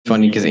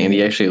funny because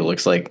Andy actually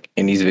looks like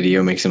Andy's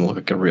video makes him look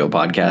like a real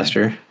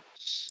podcaster.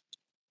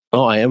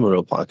 Oh, I am a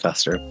real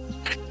podcaster.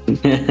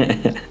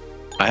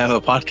 I have a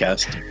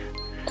podcast.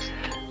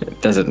 It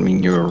doesn't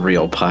mean you're a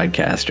real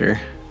podcaster.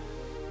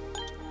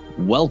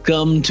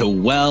 Welcome to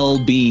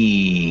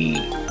Well-Be.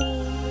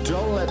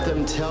 Don't let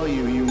them tell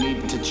you you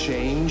need to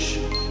change.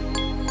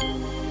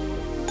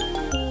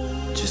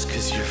 Just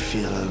because you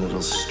feel a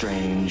little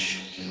strange.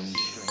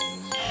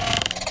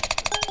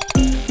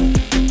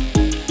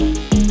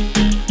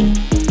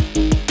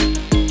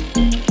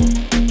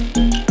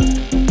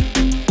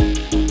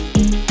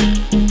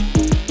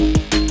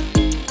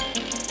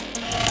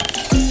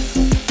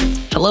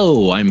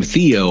 Hello, I'm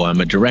Theo. I'm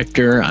a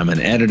director. I'm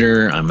an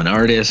editor. I'm an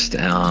artist.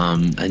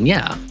 And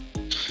yeah.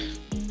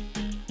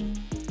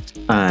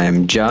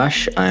 I'm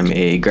Josh. I'm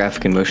a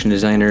graphic and motion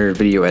designer,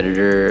 video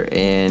editor,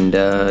 and,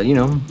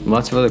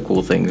 lots of other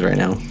cool things right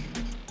now.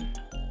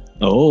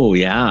 Oh,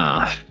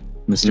 yeah.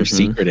 Mr.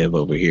 Secretive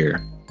over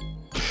here.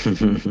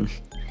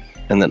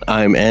 And then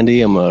I'm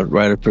Andy. I'm a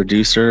writer,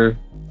 producer,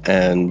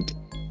 and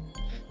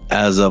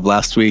as of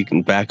last week,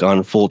 back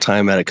on full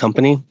time at a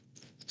company.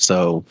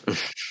 So...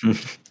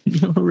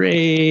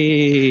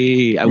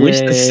 Hooray! I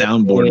wish the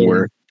soundboard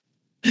worked.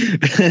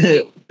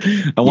 I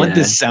want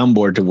this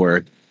soundboard to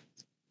work.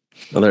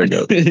 Oh, there it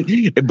goes.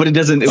 But it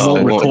doesn't. It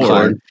won't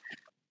record.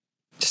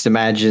 Just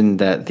imagine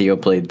that Theo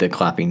played the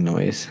clapping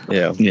noise.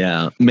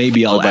 Yeah.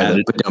 Maybe I'll add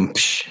it.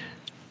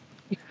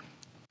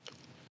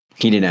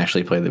 He didn't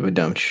actually play the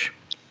badumch.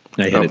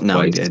 I hit it now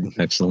twice. He did.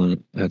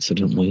 Excellent.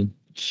 Accidentally.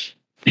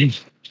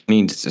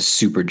 Means it's a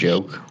super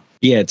joke.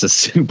 Yeah, it's a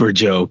super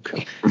joke.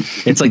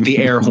 It's like the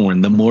air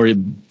horn. The more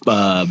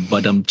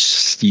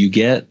badumps you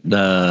get,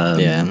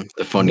 the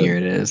funnier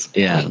it is.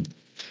 Yeah.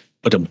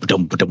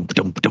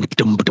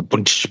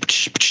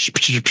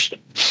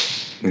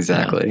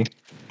 Exactly.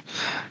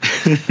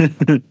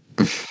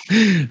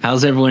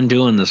 How's everyone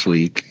doing this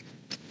week?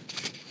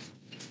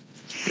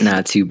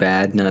 Not too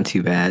bad. Not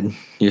too bad.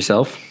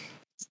 Yourself?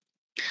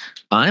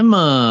 I'm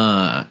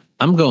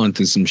going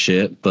through some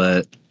shit,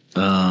 but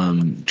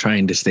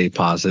trying to stay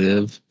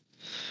positive.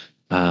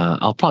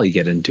 I'll probably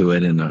get into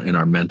it in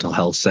our mental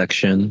health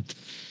section.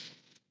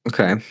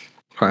 Okay.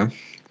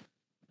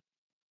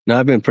 No,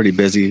 I've been pretty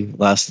busy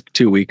last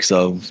 2 weeks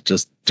of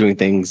just doing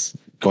things,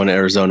 going to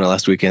Arizona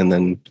last weekend,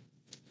 then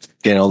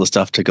getting all the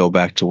stuff to go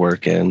back to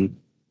work and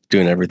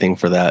doing everything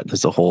for that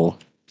as a whole.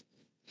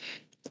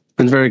 It's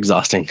been very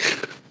exhausting.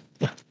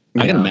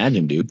 I can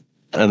imagine, dude.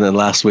 And then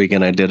last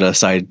weekend I did a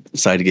side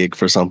gig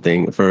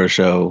for a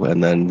show,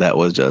 and then that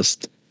was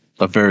just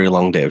a very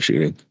long day of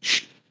shooting.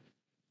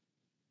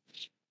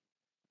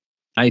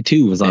 I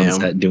too was on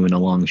set doing a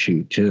long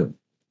shoot too.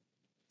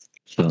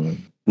 So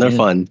they're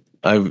fun.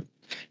 I've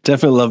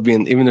definitely love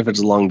being, even if it's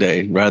a long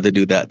day, rather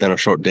do that than a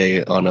short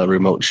day on a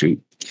remote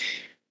shoot.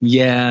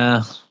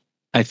 Yeah,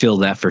 I feel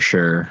that for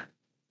sure.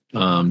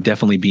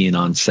 Definitely being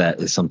on set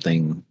is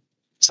something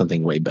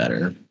way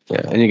better.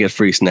 Yeah, and you get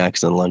free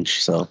snacks and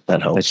lunch, so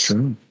that helps. That's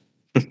true.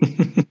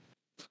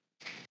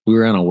 We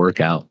were on a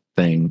workout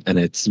thing, and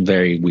it's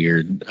very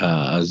weird.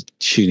 I was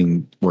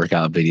shooting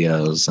workout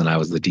videos, and I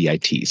was the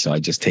DIT, so I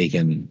just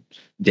taken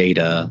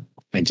data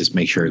and just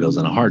make sure it goes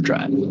on a hard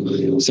drive.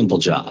 Simple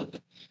job.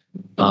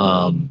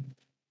 And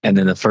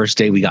then the first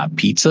day we got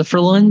pizza for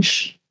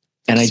lunch,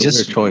 and I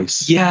just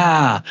choice.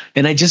 Yeah,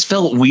 and I just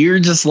felt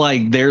weird, just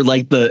like they're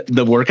like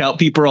the workout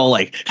people are all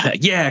like,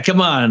 yeah,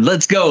 come on,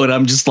 let's go, and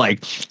I'm just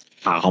like,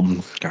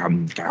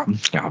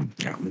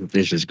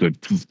 this is good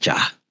pizza.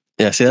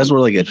 Yeah, see, that's where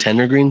like a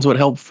tender greens would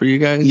help for you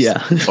guys.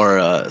 Yeah.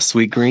 Or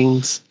sweet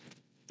greens.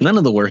 None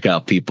of the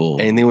workout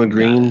people. Anything with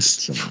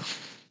greens.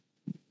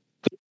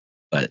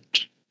 But,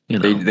 you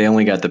know. They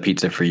only got the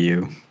pizza for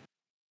you.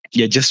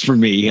 Yeah, just for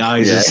me. I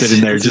was just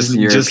sitting there, just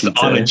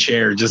on a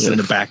chair, just in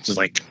the back, just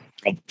like.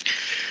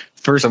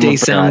 First day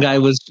sound guy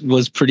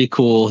was pretty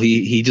cool.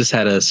 He just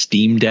had a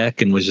Steam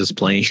Deck and was just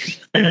playing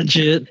that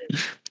shit.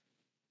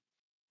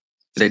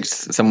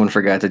 Someone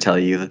forgot to tell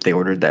you that they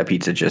ordered that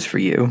pizza just for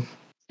you.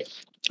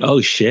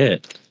 Oh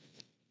shit.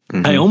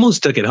 Mm-hmm. I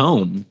almost took it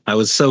home. I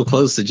was so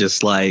close to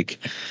just like,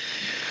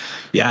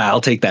 yeah,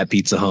 I'll take that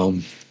pizza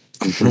home.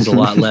 There's a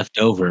lot left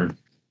over.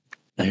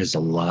 There's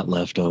a lot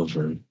left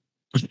over.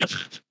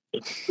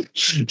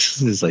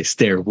 As I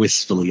stare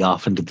wistfully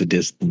off into the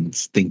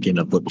distance, thinking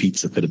of what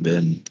pizza could have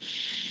been.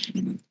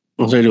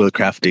 What was I do with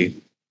Crafty?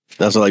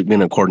 That's like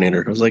being a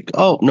coordinator. I was like,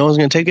 oh, no one's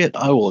going to take it?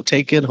 I will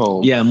take it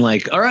home. Yeah, I'm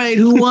like, all right,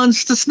 who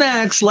wants the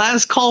snacks?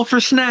 Last call for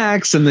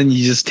snacks. And then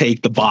you just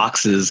take the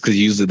boxes because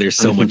usually there's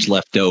so much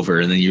left over.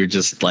 And then you're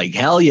just like,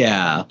 hell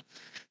yeah.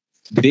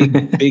 Big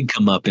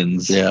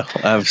comeuppance. Yeah,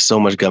 I have so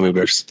much gummy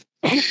bears.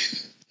 You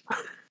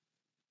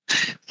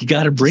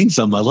got to bring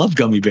some. I love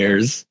gummy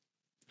bears.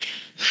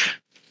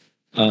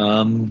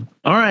 All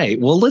right.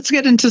 Well, let's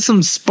get into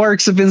some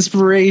sparks of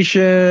inspiration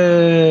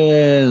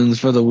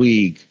for the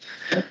week.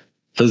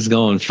 Who's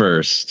going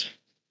first?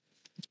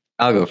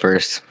 I'll go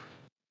first.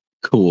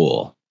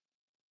 Cool.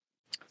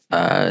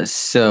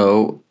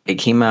 So it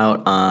came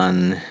out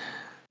on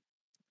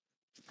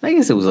I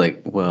guess it was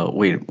like, well,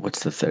 wait,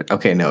 what's the third?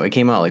 Okay, no, it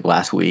came out like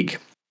last week,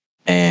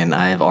 and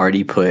I have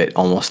already put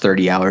almost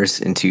 30 hours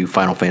into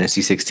Final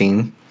Fantasy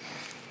 16.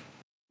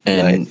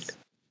 And Nice.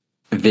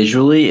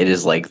 visually, it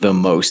is like the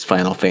most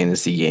Final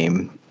Fantasy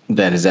game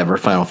that is ever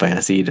Final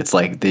Fantasy. It's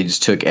like they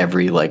just took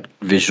every like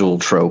visual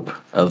trope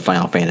of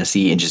Final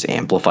Fantasy and just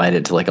amplified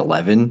it to like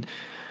 11,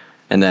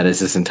 and that is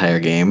this entire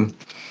game.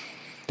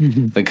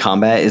 The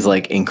combat is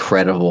like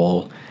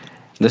incredible.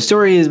 The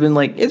story has been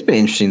like it's been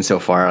interesting so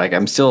far. Like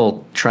I'm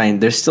still trying.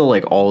 There's still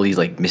like all these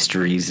like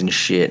mysteries and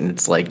shit, and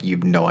it's like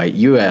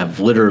you have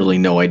literally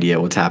no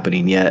idea what's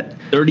happening yet.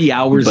 30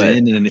 hours But-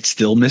 in and it's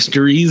still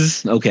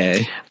mysteries.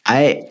 Okay.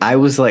 I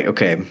was like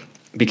okay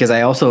because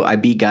I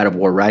beat God of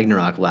War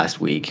Ragnarok last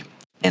week,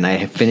 and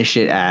I finished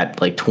it at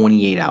like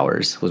 28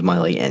 hours was my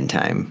like end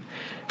time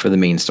for the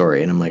main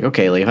story, and I'm like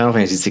okay, like Final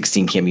Fantasy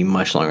 16 can't be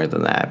much longer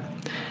than that.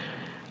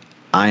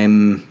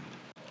 I'm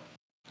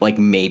like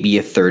maybe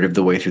a third of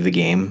the way through the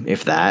game,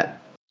 if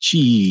that.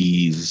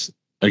 Jeez.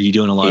 Are you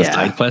doing a lot of Yeah.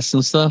 side quests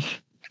and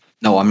stuff?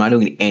 No, I'm not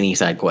doing any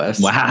side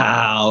quests.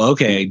 Wow.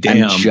 Okay.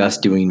 Damn. I'm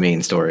just doing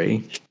main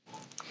story.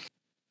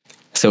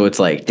 So it's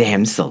like,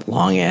 damn, this is a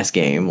long ass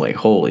game. Like,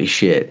 holy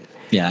shit.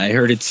 Yeah, I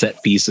heard its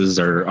set pieces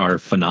are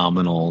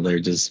phenomenal. They're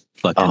just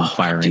fucking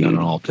firing on dude.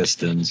 all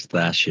pistons.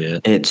 That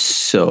shit. It's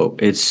so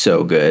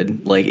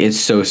good. Like, it's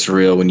so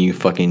surreal when you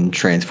fucking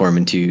transform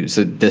into.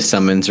 So the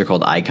summons are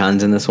called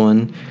icons in this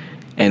one.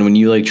 And when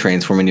you like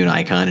transform into an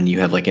icon and you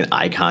have like an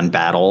icon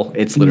battle,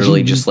 it's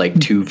literally just like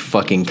two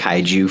fucking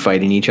kaiju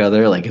fighting each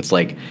other. Like it's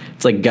like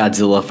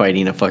Godzilla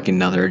fighting a fucking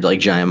another like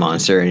giant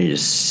monster, and it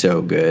is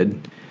so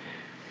good.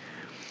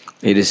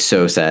 It is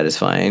so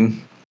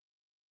satisfying.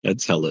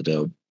 That's hella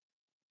dope.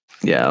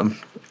 Yeah.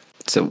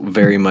 So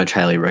very much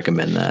highly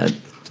recommend that.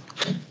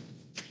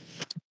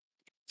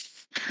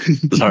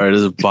 Sorry, I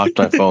just blocked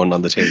my phone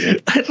on the table.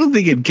 I don't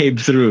think it came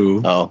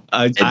through. Oh,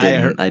 I did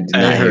heard, not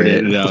I heard hear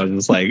it. it. And I was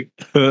just like,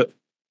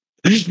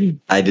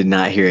 I did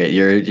not hear it.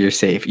 You're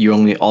safe.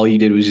 All you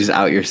did was just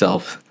out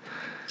yourself.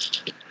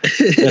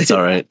 that's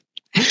all right.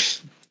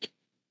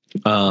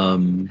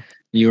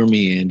 you or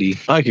me, Andy.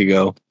 I could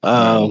go.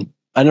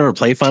 I never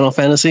played Final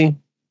Fantasy,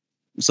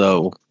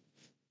 so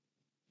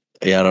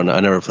yeah, I don't know. I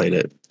never played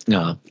it.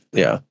 No,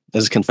 Yeah,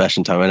 this is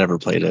confession time. I never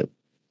played it,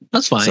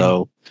 that's fine.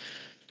 so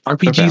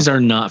RPGs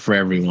are not for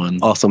everyone.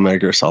 also Metal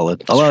Gear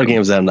Solid. A lot of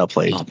games that I've not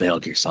played. Oh, Metal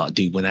Gear Solid,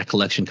 dude! When that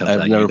collection comes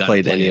out, I've you never gotta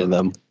played play any it. of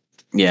them.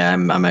 Yeah,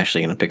 I'm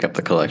actually gonna pick up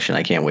the collection.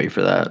 I can't wait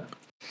for that.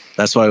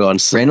 That's why on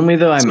Randomly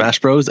though, Smash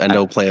Bros. I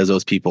don't play as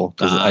those people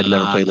because I'd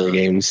never played their Ah.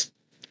 games.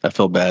 I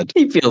feel bad.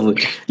 you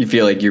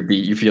feel like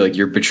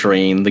you're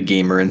betraying the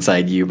gamer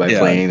inside you by Yeah.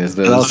 playing as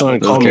those. And also when they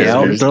those call me out,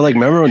 characters. they're like,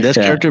 "Remember when this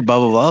Yeah. character?" Blah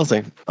blah blah. I was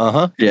like,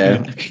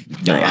 Yeah.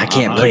 You're like, I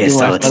can't play give as my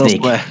Solid final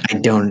Snake.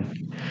 splash.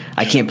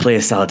 I can't play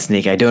as Solid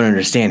Snake. I don't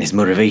understand his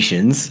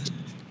motivations.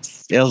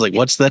 Yeah, I was like,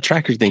 "What's that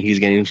tracker thing he's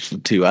getting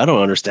to? I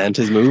don't understand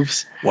his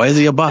moves. Why is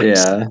he a box?"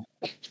 Yeah.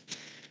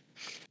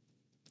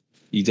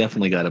 You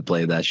definitely got to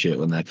play that shit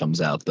when that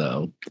comes out,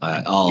 though.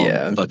 I'll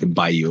Yeah. fucking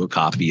buy you a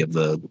copy of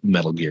the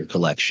Metal Gear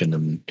collection,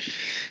 and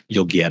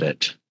you'll get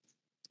it.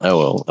 I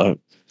will. I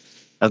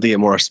have to get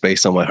more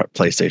space on my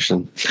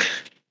PlayStation.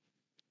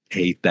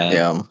 Hate that.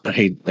 Yeah.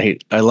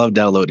 I love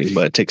downloading,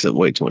 but it takes up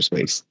way too much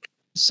space.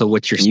 So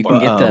what's your You can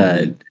get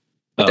the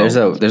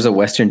Oh. there's a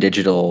Western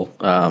Digital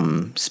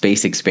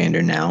space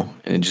expander now,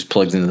 and it just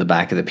plugs into the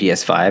back of the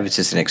PS5. It's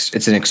just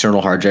it's an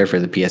external hard drive for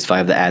the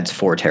PS5 that adds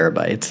 4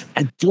 terabytes.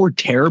 at 4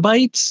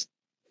 terabytes?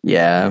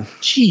 Yeah.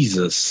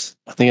 Jesus.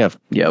 I think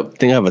Yep.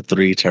 I have a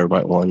 3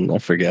 terabyte one. I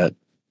forget.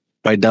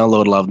 But I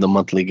download a lot of the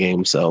monthly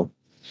games, so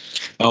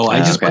Oh, I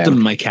just put Okay. them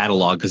in my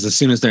catalog because as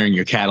soon as they're in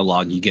your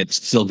catalog, you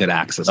still get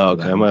access to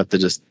okay, I them. might have to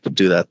just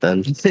do that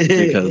then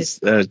because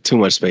too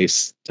much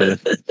space for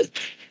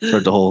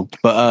it to hold.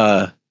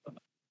 But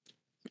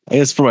I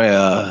guess for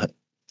my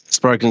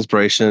spark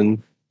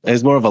inspiration,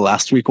 it's more of a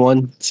last week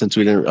one since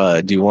we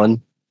didn't do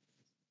one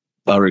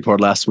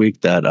record last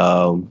week. That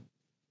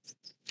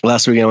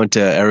last week I went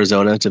to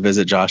Arizona to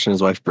visit Josh and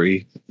his wife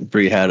Bree.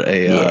 Bree had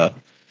a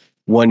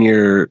 1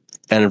 year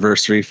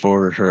anniversary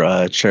for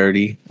her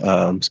charity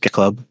skate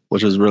club,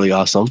 which was really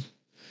awesome.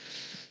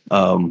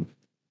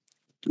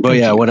 But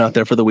yeah, I went out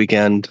there for the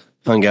weekend,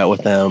 hung out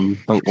with them,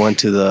 went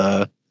to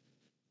the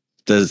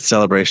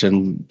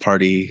celebration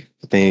party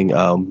thing,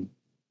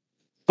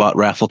 bought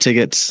raffle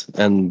tickets,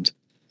 and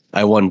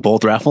I won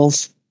both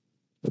raffles.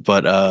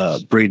 But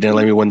Bree didn't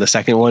let me win the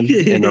second one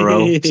in a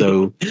row,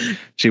 so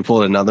she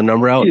pulled another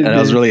number out, and I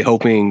was really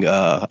hoping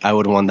I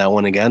would have won that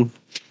one again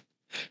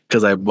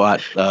because I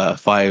bought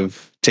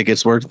 5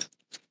 tickets worth.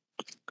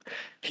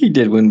 He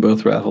did win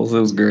both raffles. It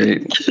was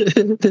great.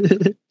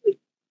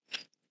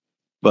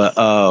 But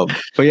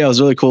yeah, it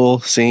was really cool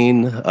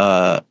seeing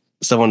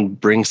someone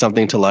bring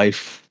something to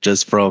life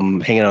just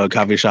from hanging out at a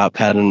coffee shop,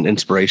 had an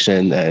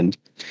inspiration, and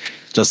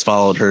just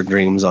followed her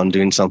dreams on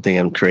doing something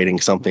and creating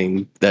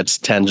something that's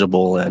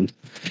tangible and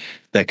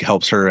that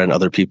helps her and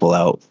other people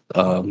out.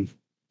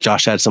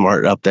 Josh had some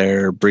art up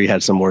there. Bree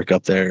had some work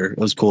up there. It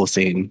was cool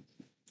seeing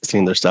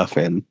their stuff,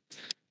 and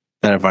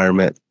that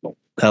environment.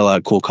 Had a lot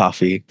of cool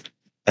coffee.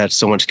 Had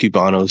so much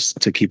Cubanos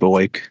to keep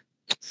awake.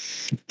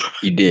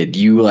 You did.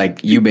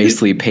 You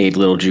basically paid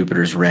Little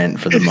Jupiter's rent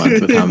for the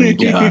month with how many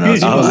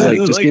Cubanos you I was bought. like,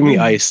 just give me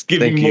ice. Give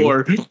Thank me you.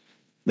 more.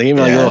 They gave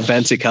me like a Yeah. little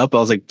fancy cup. I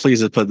was like,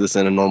 please just put this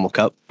in a normal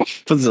cup.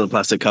 Put this in a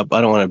plastic cup.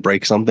 I don't want to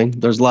break something.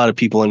 There's a lot of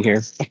people in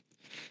here.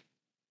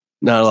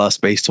 Not a lot of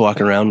space to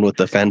walk around with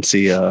the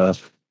fancy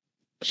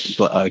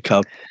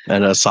cup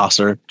and a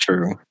saucer.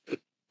 True.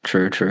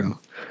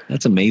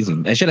 That's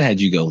amazing. I should have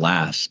had you go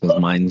last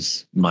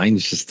because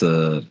mine's just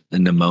a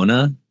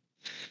Nimona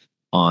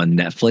on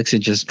Netflix. It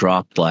just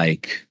dropped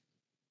like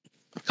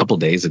a couple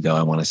days ago,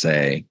 I want to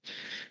say,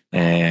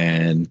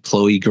 and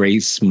Chloe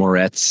Grace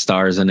Moretz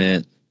stars in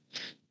it,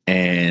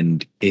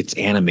 and its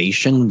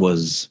animation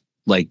was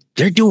like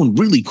they're doing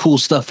really cool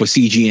stuff with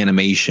CG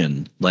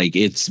animation. Like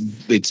it's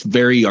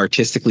very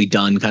artistically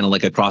done, kind of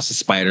like Across the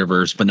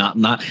Spider-Verse, but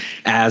not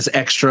as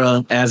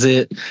extra as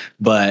it.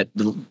 But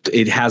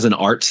it has an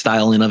art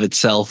style in of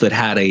itself. It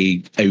had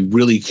a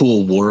really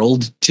cool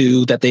world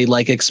too that they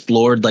like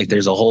explored. Like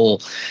there's a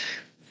whole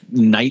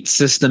night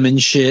system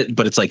and shit,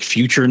 but it's like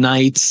future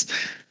nights.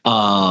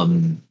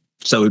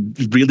 So it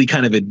really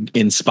kind of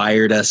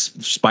inspired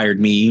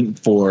me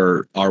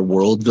for our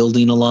world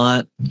building a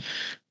lot.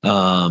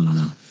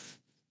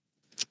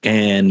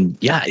 And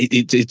yeah,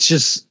 it's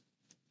just,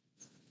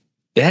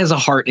 it has a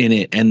heart in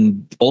it.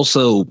 And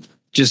also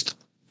just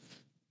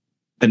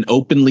an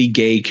openly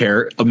gay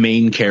a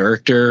main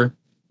character.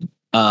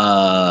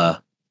 And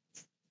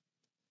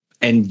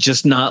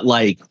just not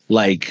like,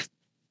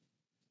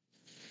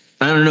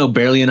 I don't know,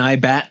 barely an eye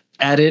bat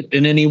at it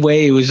in any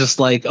way. It was just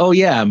like, oh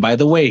yeah, and by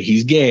the way,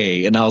 he's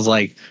gay. And I was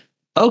like,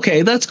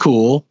 okay, that's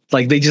cool.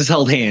 Like they just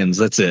held hands.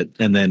 That's it.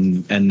 And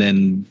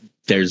then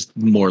there's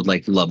more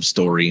like love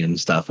story and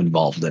stuff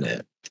involved in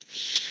it.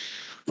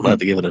 I'll have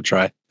to give it a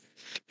try.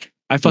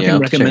 I fucking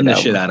recommend the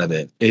shit out of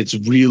it. It's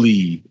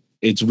really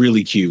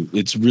cute.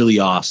 It's really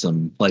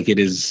awesome. Like it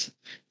is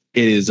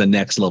a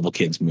next level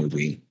kids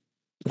movie.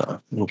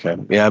 Okay.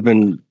 Yeah,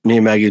 me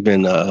and Maggie's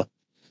been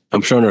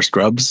I'm showing her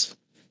Scrubs.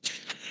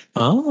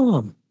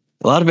 Oh.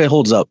 A lot of it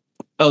holds up.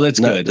 Oh, that's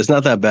good. It's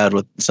not that bad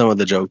with some of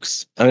the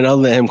jokes. I mean,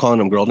 other than him calling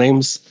them girl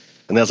names,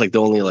 and that's like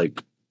the only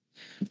like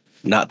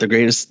not the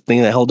greatest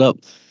thing that held up.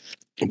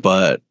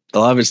 But a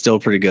lot of it's still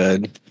pretty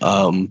good.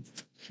 And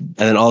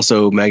then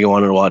also Maggie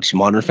wanted to watch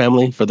Modern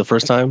Family for the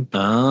first time.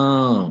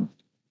 Oh.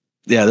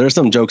 Yeah, there were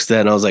some jokes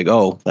then. I was like,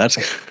 oh, that's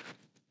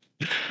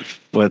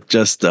with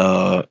just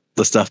the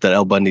stuff that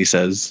El Bundy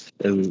says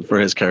for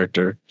his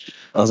character.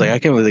 I was like, I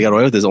can't believe they got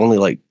away with this only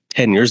like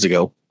 10 years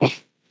ago.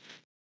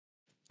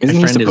 Isn't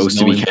he supposed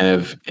to be kind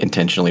of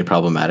intentionally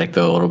problematic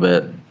though a little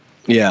bit?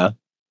 Yeah,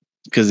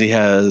 because he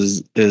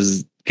has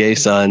his gay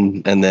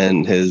son and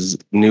then his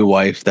new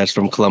wife that's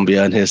from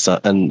Colombia and his son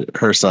and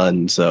her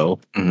son. So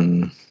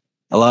a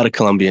lot of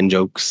Colombian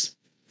jokes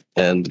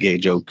and gay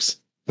jokes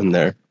in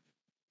there.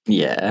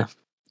 Yeah,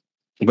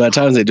 but at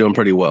times they do them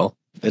pretty well.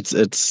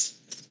 It's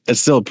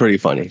still pretty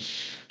funny.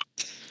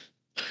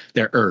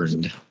 They're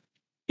earned.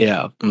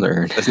 Yeah,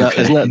 they're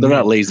they're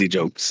not lazy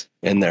jokes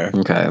in there.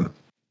 Okay.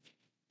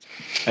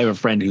 I have a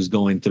friend who's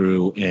going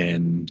through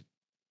and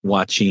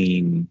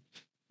watching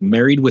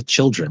Married with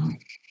Children.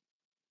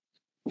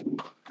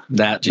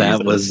 That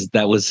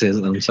was his,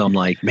 and so I'm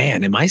like,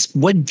 man,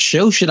 what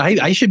show should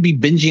I should be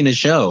binging a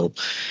show?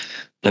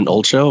 An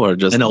old show or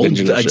just an old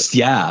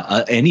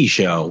any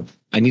show.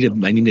 I need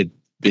a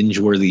binge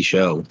worthy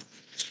show.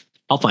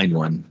 I'll find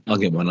one. I'll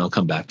get one. I'll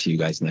come back to you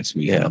guys next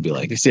week. And I'll be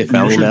like, you see if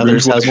Family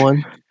Matters has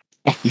one.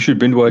 You should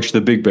binge watch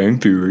The Big Bang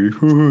Theory.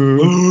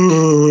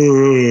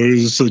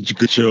 It's such a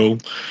good show.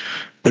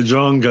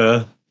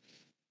 Jonga.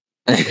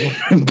 You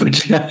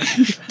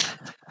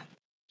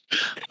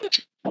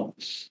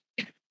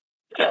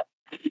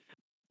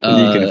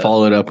can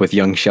follow it up with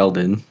Young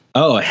Sheldon.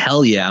 Oh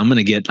hell yeah! I'm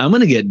gonna get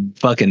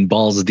fucking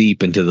balls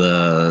deep into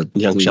the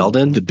Young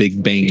Sheldon, the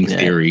Big Bang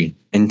Theory,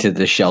 into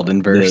the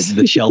Sheldon verse,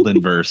 the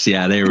Sheldon verse.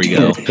 Yeah, there we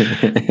go.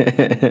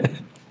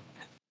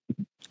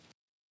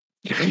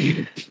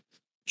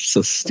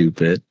 So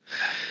stupid.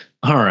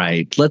 All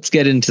right, let's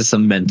get into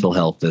some mental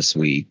health this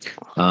week.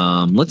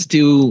 Let's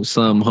do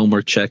some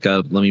homework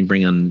checkup. Let me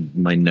bring on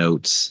my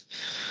notes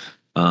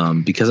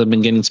because I've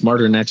been getting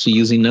smarter and actually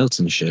using notes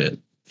and shit.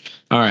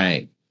 All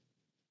right.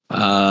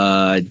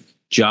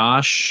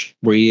 Josh,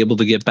 were you able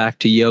to get back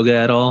to yoga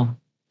at all?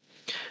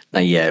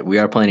 Not yet. We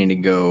are planning to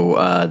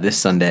go this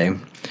Sunday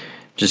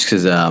just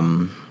because,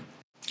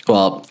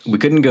 well, we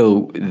couldn't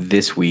go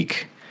this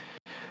week.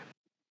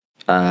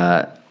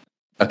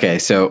 Okay,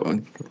 so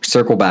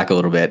circle back a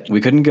little bit.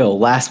 We couldn't go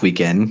last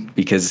weekend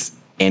because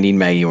Andy and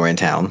Maggie were in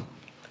town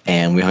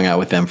and we hung out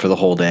with them for the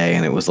whole day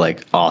and it was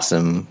like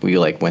awesome. We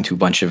like went to a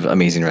bunch of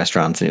amazing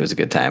restaurants and it was a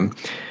good time.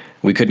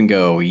 We couldn't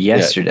go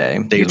yesterday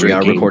because we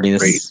are recording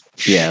this.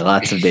 Great. Yeah,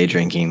 lots of day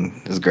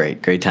drinking. It was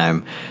great. Great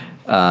time.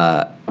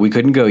 We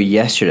couldn't go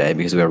yesterday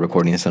because we were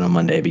recording this on a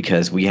Monday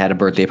because we had a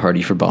birthday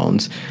party for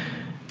Bones.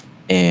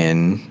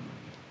 And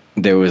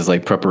there was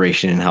like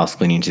preparation and house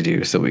cleaning to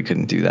do, so we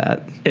couldn't do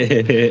that.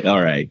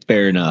 All right,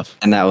 fair enough.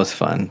 And that was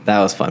fun.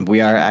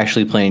 We are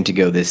actually planning to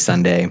go this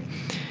Sunday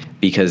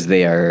because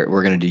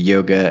we're going to do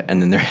yoga,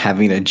 and then they're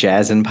having a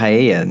jazz and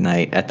paella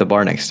night at the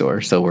bar next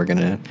door. So we're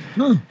going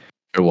to,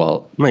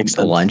 Makes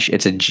sense. lunch.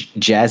 It's a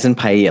jazz and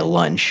paella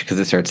lunch because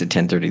it starts at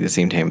 10:30 the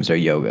same time as our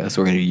yoga. So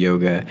we're going to do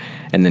yoga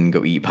and then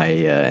go eat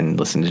paella and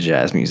listen to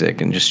jazz music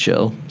and just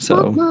chill.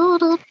 So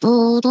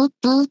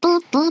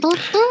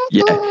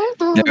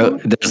yeah,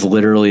 there's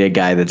literally a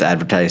guy that's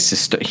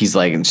advertised he's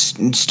like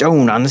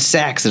Stone on the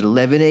sax at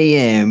 11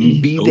 a.m.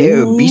 Be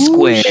there, be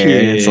square.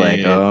 shit. It's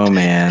like, oh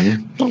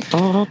man,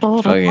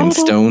 fucking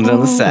Stones on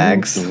the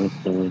sax.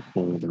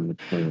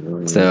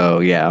 So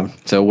yeah,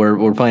 so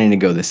we're planning to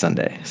go this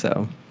Sunday. So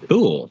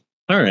Cool.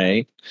 All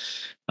right.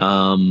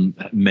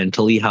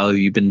 Mentally, how have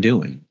you been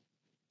doing?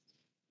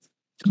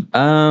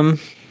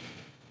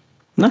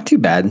 not too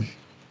bad.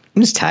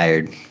 I'm just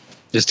tired.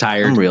 Just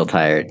tired. I'm real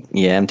tired.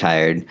 Yeah, I'm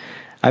tired.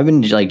 I've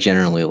been like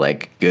generally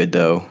like good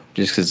though,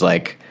 just because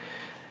like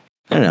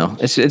I don't know.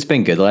 It's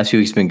been good. The last few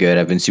weeks have been good.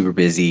 I've been super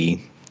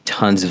busy.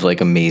 Tons of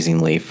like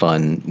amazingly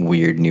fun,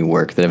 weird new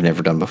work that I've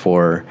never done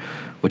before,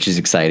 which is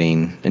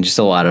exciting, and just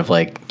a lot of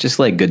like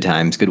good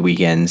times, good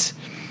weekends.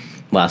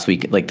 Last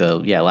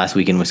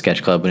weekend with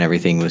Sketch Club and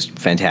everything was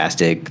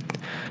fantastic.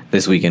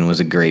 This weekend was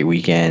a great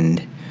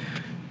weekend.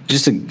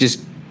 Just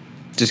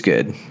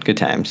good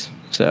times.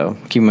 So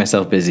keeping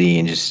myself busy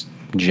and just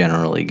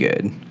generally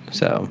good.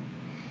 So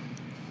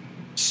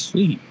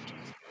Sweet.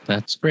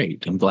 That's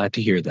great. I'm glad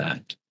to hear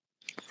that.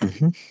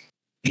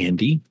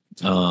 Andy,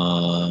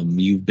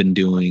 you've been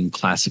doing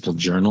classical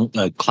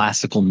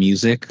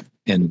music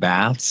and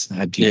baths.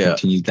 Have you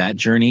continued that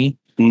journey?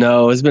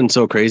 No, it's been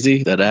so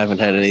crazy that I haven't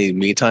had any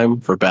me time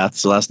for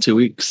baths the last 2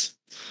 weeks.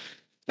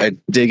 I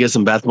did get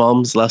some bath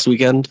bombs last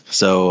weekend,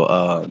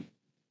 so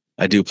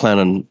I do plan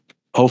on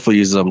hopefully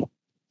using them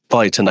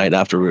probably tonight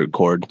after we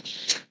record.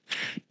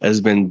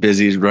 I've been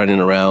busy running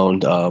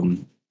around,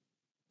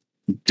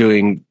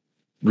 doing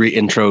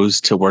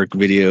re-intros to work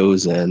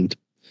videos and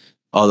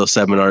all those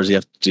seminars you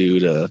have to do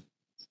to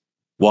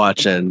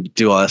watch and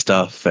do all that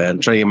stuff,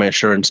 and trying to get my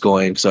insurance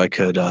going so I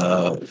could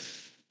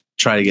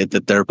try to get the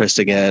therapist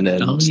again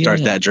and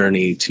start that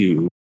journey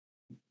to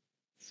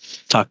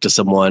talk to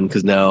someone,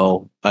 because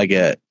now I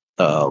get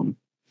I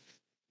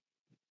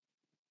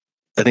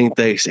think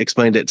they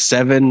explained it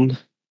 7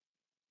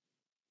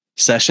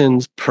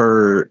 sessions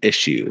per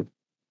issue.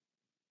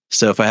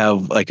 So if I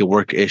have like a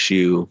work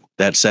issue,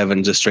 that's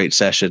 7 just straight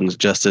sessions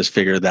just to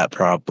figure that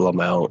problem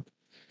out.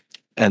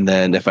 And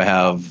then if I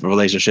have a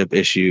relationship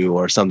issue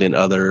or something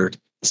other,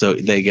 so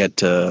they get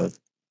to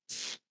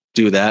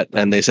do that.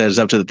 And they said it's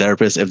up to the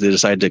therapist. If they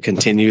decide to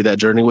continue that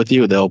journey with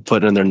you, they'll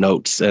put in their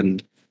notes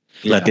and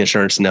let the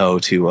insurance know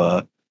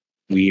to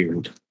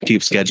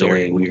keep scheduling.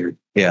 Very weird.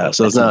 Yeah.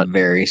 So that's it's not a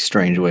very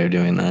strange way of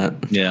doing that.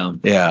 Yeah.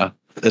 Yeah.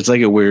 It's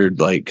like a weird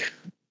like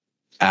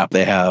app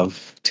they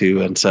have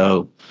too. And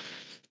so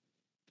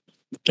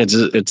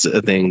it's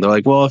a thing. They're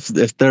like, well, if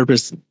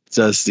therapists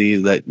does see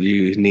that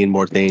you need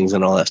more things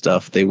and all that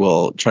stuff, they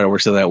will try to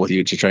work something out with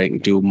you to try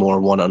and do more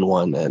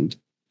one-on-one. And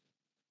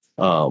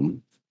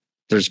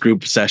there's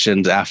group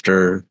sessions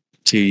after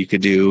too. You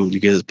could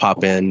just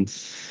pop in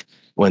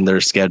when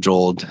they're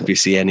scheduled. If you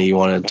see any you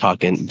want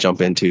to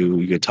jump into,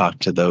 you could talk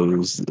to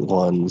those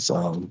ones.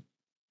 So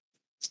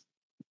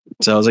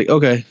I was like,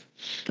 okay.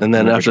 And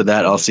then after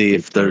that, I'll see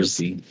if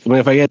there's,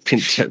 if I get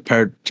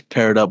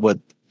paired up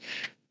with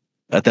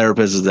a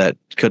therapist that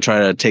could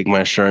try to take my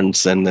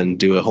insurance and then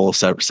do a whole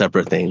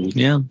separate thing.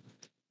 Yeah.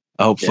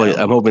 Hopefully,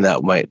 I'm hoping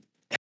that might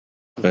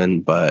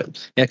happen,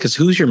 but yeah, because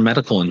who's your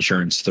medical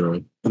insurance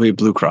through? It'll be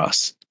Blue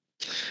Cross.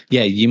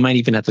 Yeah, you might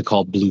even have to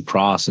call Blue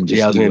Cross and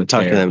just I was going to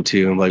talk to them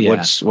too. I'm like,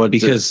 what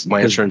because does my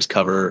insurance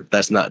cover?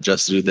 That's not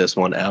just through this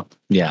one app.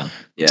 Yeah.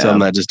 So I'm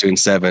not just doing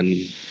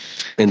 7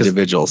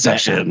 individual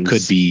sessions.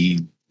 Could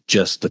be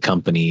just the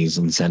company's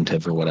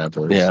incentive or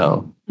whatever. Yeah.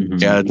 So.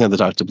 Yeah, I'd have to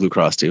talk to Blue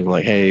Cross too. I'm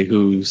like, hey,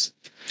 who's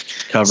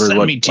covered? Send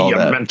what me to all your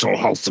that, mental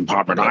health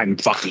department. I'm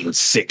fucking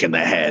sick in the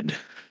head.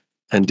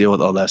 and deal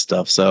with all that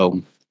stuff.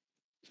 So,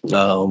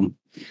 while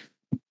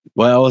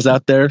I was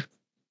out there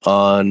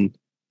on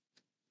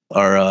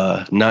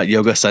our not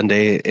yoga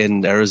Sunday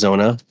in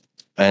Arizona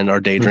and our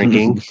day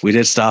drinking, we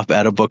did stop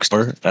at a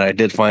bookstore, and I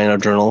did find a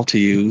journal to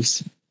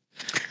use.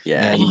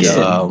 Yeah,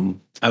 And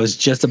I was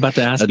just about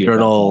to ask a you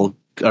journal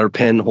or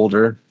pen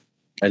holder.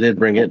 I did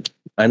bring it.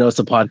 I know it's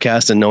a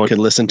podcast and no one could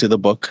listen to the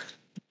book,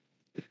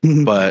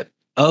 but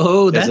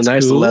that's it's a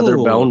nice cool. leather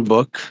bound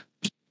book.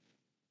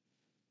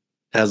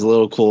 Has a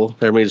little cool.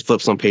 Everybody just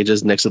flips some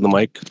pages next to the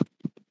mic.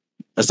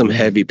 That's some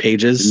heavy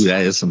pages. Ooh,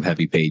 that is some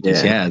heavy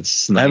pages. Yeah,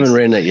 it's nice. I haven't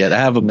written it yet. I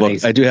have a book.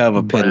 Nice I do have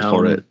a pen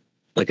for it.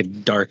 Like a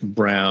dark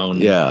brown.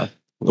 Yeah,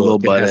 a little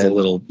button. Has a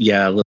little.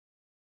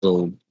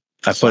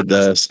 I put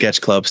the Sketch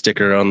Club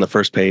sticker on the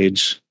first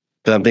page.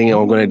 Because I'm thinking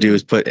what I'm going to do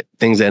is put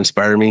things that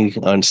inspire me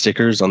on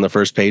stickers on the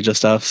first page of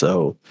stuff.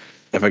 So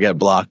if I get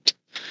blocked,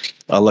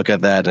 I'll look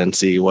at that and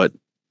see what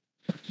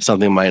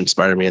something might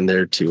inspire me in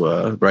there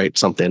to write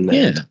something.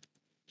 Yeah.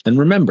 And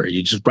remember,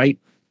 you just write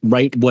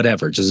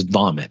whatever, just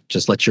vomit.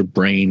 Just let your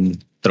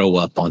brain throw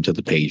up onto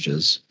the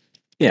pages.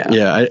 Yeah.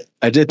 Yeah,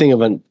 I did think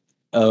of an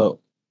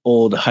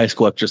old high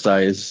school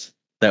exercise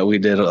that we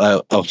did.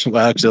 Actually,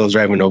 I was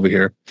driving over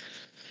here.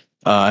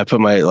 I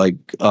put my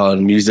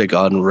music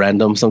on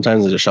random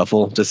sometimes as a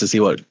shuffle just to see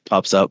what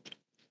pops up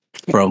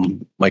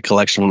from my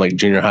collection from like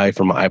junior high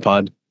from my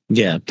iPod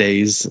Yeah.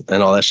 days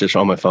and all that shit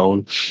on my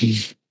phone.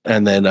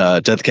 And then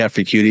Death Cat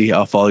for Cutie,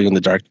 I'll Follow You in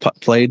the Dark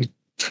played.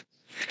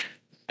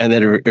 And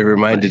then it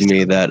reminded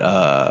me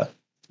that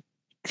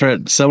for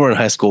somewhere in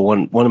high school,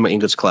 one of my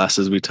English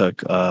classes I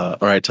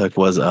took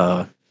was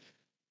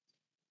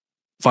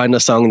find a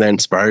song that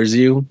inspires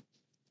you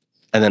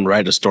and then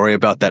write a story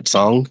about that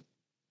song.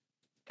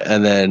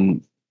 And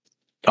then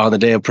on the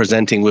day of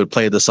presenting, we would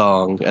play the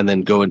song and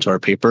then go into our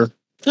paper.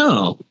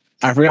 Oh,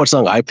 I forget what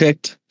song I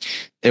picked.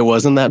 It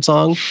wasn't that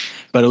song,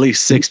 but at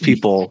least 6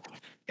 people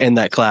in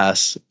that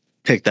class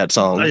picked that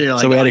song. Oh, you're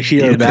like, so we had to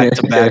hear yeah. back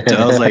to back.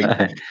 I was like,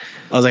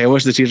 I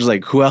wish the teacher's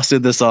like, who else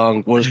did this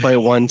song? We'll just play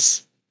it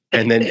once,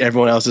 and then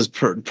everyone else just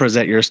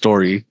present your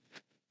story.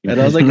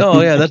 And I was like,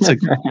 oh yeah, that's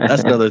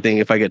another thing.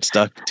 If I get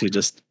stuck to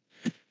if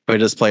I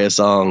just play a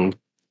song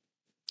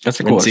That's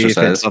a cool and see if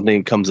exercise.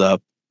 something comes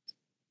up,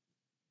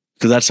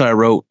 because that's how I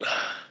wrote.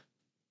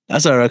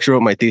 That's how I actually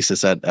wrote my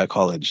thesis at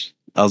college.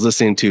 I was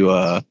listening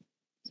to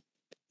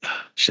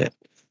shit.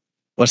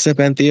 What's that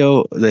band,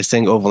 Theo? They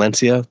sang "O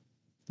Valencia."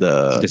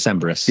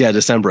 Decemberist. Yeah,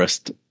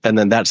 Decemberist, and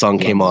then that song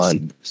came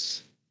on,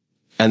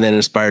 and then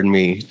inspired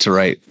me to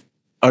write.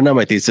 Oh, not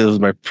my thesis. It was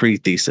my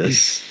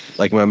pre-thesis,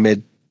 like my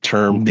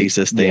mid-term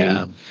thesis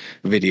thing,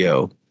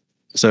 video.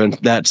 So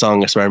that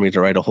song inspired me to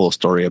write a whole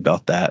story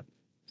about that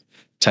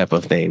type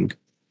of thing.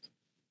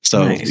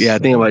 So Nice. yeah, I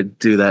think I might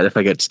do that if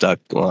I get stuck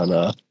on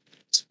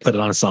Just put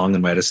it on a song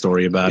and write a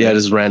story about it. yeah,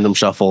 just random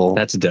shuffle.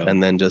 That's dope.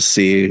 And then just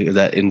see if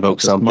that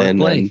invokes That's a smart something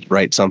play. and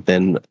write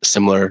something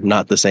similar,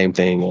 not the same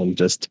thing, and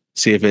just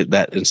see if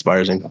that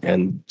inspires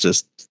and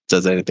just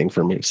does anything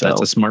for me. So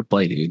That's a smart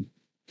play, dude.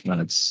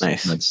 That's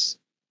Nice.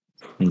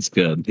 That's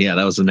good. Yeah,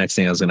 that was the next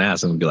thing I was going to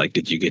ask. I'm going to be like,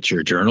 did you get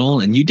your journal?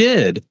 And you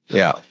did.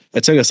 yeah,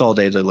 it took us all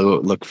day to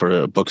look for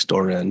a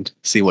bookstore and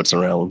see what's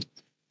around.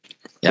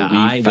 Yeah, We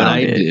I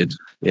found it. did.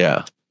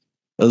 Yeah,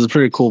 it was a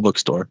pretty cool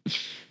bookstore.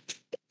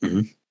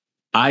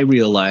 I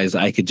realized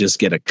I could just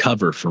get a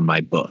cover for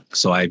my book.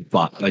 So I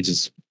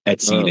just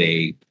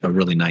Etsy'd a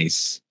really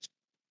nice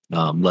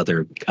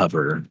leather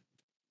cover.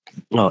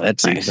 Oh,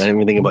 Etsy. Nice. I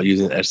didn't even think about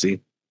using Etsy.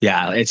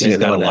 Yeah, Etsy's Yeah, got a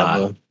that would lot.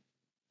 have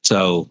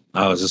So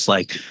I was just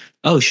like,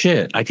 oh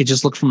shit, I could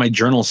just look for my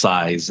journal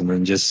size and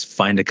then just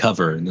find a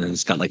cover. And then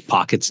it's got like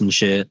pockets and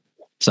shit.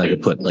 So I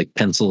could put like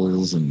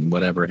pencils and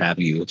whatever have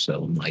you.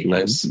 So I'm like,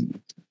 Nice.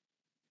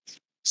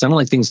 So I don't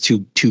like things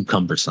too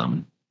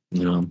cumbersome,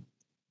 you know.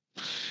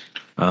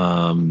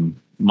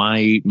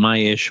 My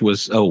ish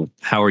was,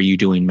 how are you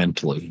doing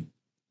mentally?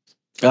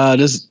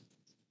 Just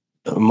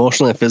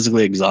emotionally and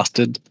physically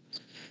exhausted.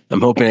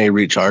 I'm hoping I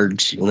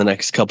recharge in the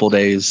next couple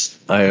days.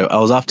 I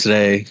was off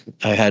today.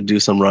 I had to do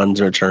some runs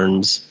and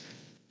returns,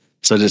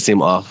 so I just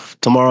seem off.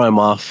 Tomorrow I'm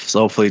off, so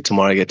hopefully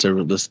tomorrow I get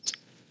to just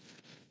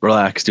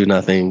relax, do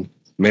nothing,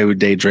 maybe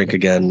day drink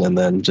again, and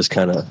then just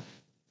kind of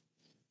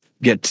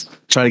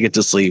try to get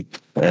to sleep,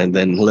 and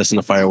then listen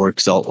to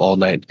fireworks all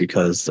night,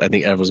 because I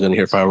think everyone's going to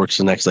hear fireworks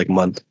the next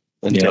month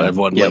until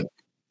everyone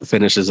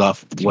finishes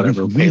off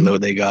whatever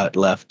payload they got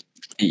left.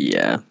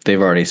 Yeah,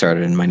 they've already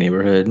started in my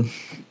neighborhood.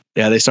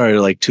 Yeah, they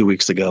started 2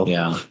 weeks ago.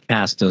 Yeah.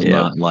 Cass does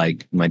not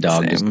like, my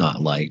dog does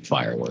not like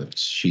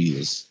fireworks. She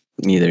is.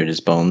 Neither does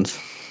Bones.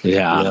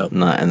 Yeah.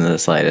 Not in the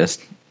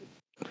slightest.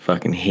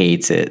 Fucking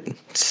hates it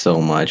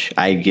so much.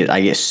 I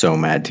get so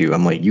mad too.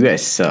 I'm like, you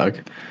guys suck.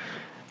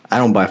 I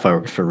don't buy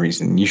fireworks for a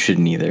reason. You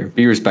shouldn't either.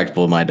 Be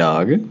respectful of my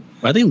dog.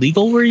 Are they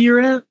legal where you're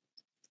at?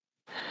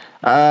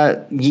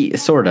 Yeah,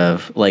 sort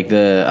of. Like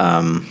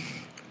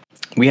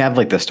we have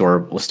like the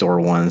store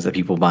ones that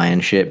people buy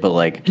and shit, but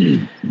like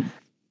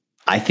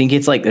I think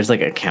it's like there's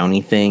like a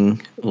county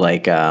thing.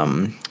 Like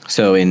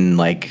so in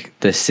like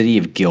the city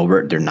of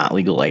Gilbert, they're not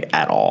legal like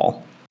at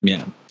all.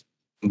 Yeah.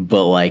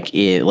 But like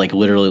it like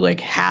literally like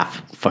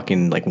half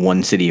fucking like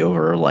one city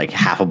over, like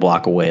half a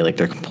block away, like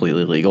they're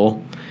completely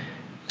legal.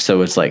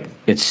 So it's like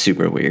it's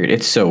super weird.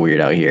 It's so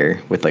weird out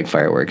here with like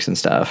fireworks and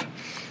stuff.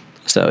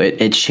 So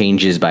it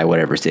changes by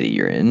whatever city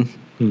you're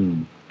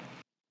in.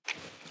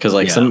 Because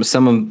like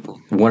some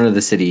of one of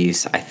the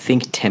cities, I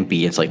think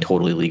Tempe, it's like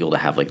totally legal to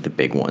have like the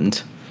big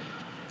ones.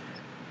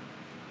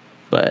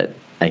 But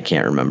I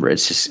can't remember.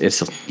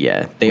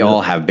 They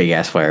all have big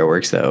ass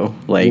fireworks though.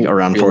 Like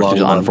around on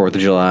 4th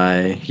of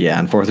July. Yeah,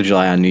 on 4th of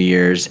July, on New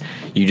Year's,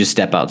 you just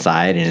step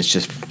outside and it's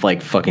just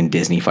like fucking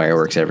Disney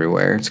fireworks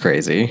everywhere. It's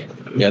crazy.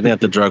 Yeah, I think I have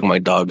to drug my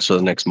dogs for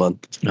the next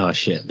month. Oh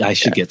shit. I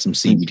should get some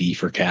CBD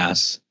for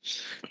Cass.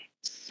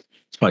 It's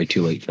probably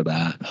too late for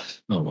that.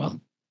 Oh well.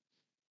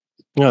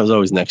 Yeah, it was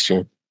always next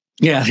year.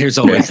 Yeah, there's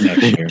always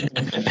next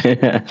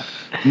year.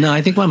 No,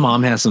 I think my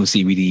mom has some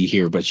CBD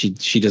here, but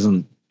she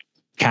doesn't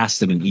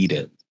cast it and eat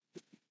it.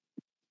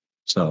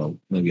 So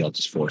maybe I'll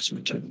just force her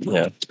to.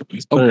 Yeah. Oh, Put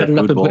it cut in it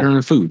a up food and put it bowl. in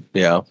her food.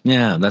 Yeah.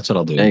 Yeah, that's what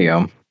I'll do. There you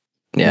go.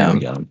 There Yeah. we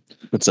go.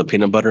 Put some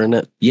peanut butter in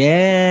it.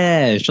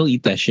 Yeah, she'll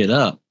eat that shit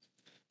up.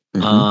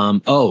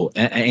 Mhm.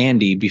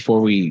 Andy, before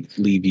we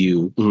leave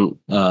you,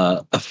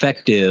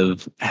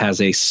 Effective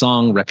has a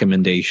song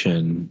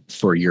recommendation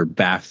for your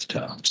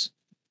bathtubs.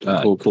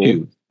 Cool.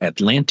 Two,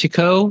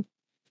 Atlantico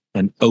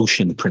and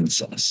Ocean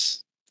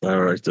Princess. I'll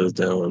write those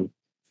down.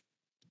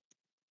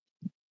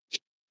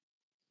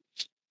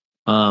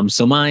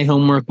 So my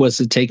homework was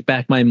to take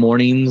back my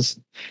mornings,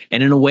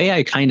 and in a way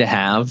I kind of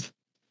have.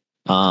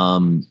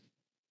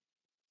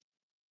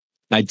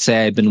 I'd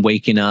say I've been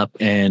waking up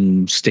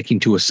and sticking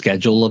to a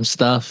schedule of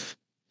stuff.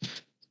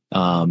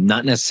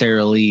 Not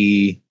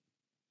necessarily,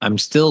 I'm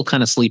still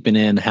kind of sleeping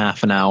in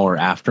half an hour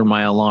after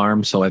my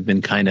alarm. So I've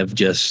been kind of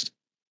just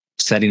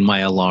setting my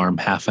alarm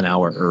half an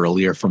hour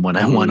earlier from when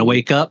I want to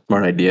wake up.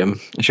 Smart idea.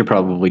 I should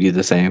probably do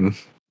the same.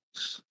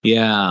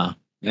 Yeah.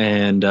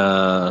 And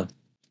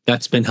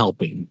that's been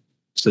helping.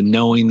 So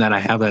knowing that I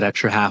have that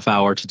extra half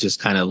hour to just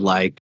kind of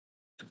like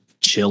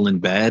chill in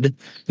bed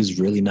is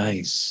really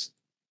nice.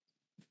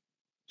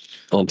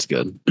 That's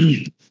good.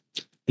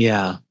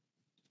 Yeah.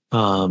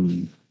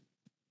 That's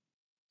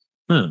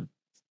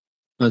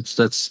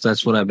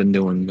what I've been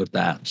doing with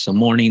that. So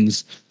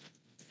mornings,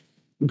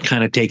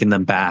 kind of taking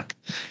them back,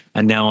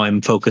 and now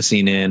I'm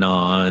focusing in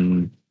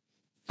on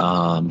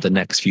the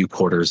next few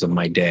quarters of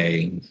my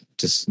day.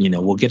 Just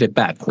we'll get it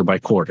back quarter by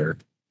quarter.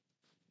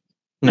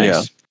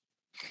 Nice.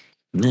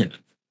 Yeah.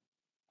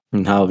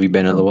 And how have you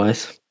been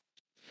otherwise?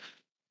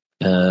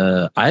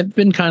 I've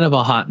been kind of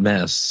a hot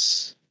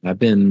mess. I've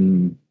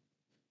been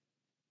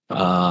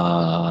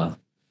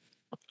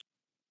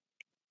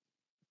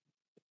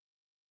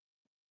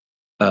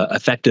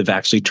Effective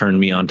actually turned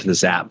me onto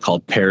this app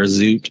called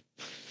Parazoot.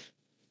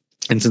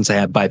 And since I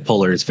have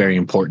bipolar, it's very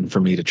important for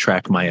me to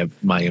track my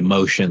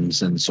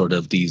emotions and sort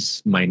of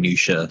these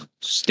minutia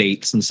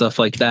states and stuff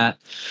like that.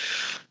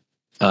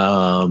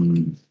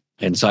 And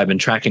so I've been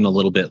tracking a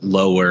little bit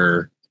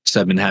lower. So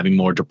I've been having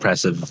more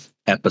depressive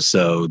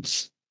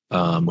episodes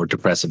or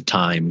depressive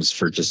times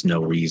for just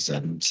no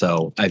reason.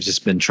 So I've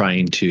just been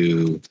trying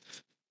to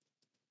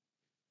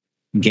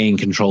gain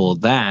control of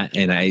that.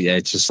 And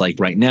it's just like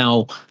right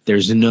now,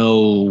 there's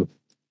no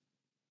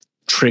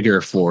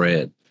trigger for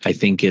it. I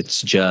think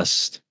it's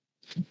just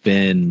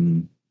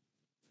been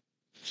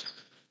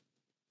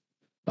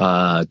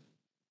where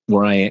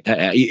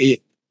I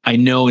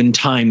know in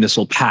time this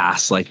will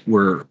pass. Like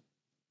we're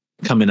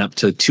coming up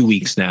to 2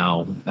 weeks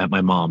now that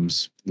my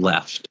mom's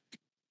left,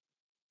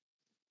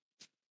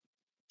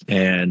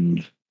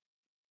 and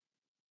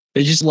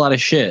it's just a lot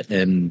of shit,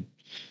 and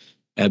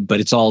but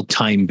it's all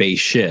time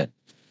based shit.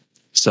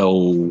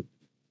 So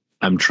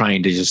I'm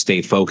trying to just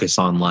stay focused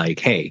on like,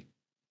 hey,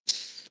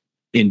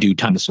 in due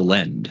time this will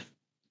end.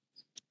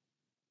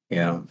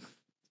 Yeah.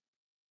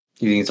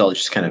 You think it's all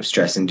just kind of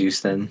stress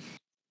induced then?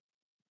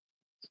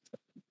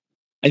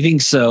 I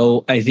think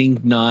so. I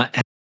think not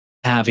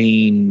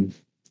having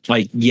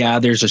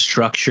there's a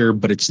structure,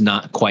 but it's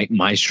not quite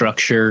my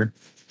structure.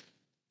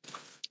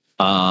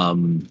 My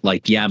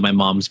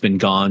mom's been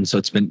gone, so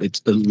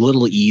it's a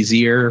little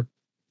easier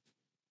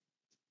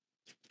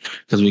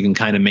because we can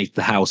kind of make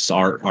the house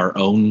our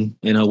own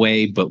in a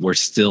way, but we're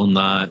still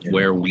not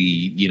where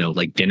we,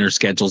 dinner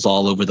schedules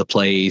all over the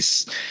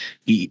place,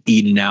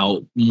 eating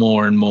out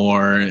more and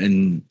more.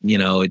 And,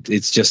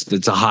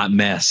 it's a hot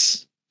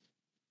mess.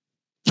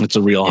 It's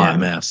a real hot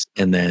mess.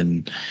 And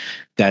then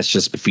that's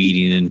just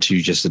feeding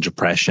into just a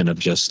depression of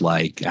just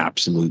like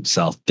absolute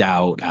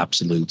self-doubt,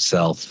 absolute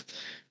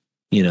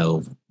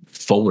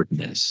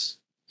forwardness.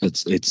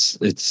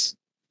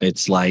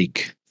 It's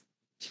like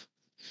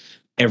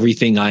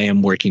everything I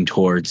am working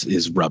towards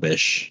is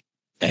rubbish,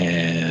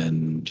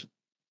 and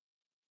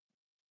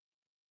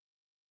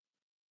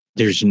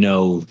there's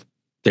no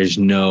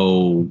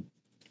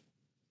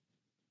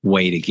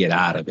way to get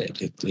out of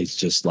it. It's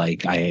just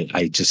like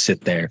I just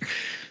sit there.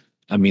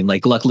 I mean,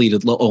 like luckily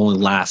it only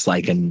lasts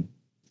like an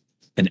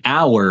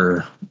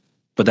hour,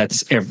 but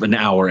that's an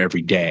hour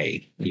every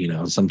day.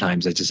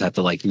 Sometimes I just have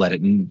to like let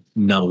it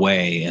numb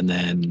away, and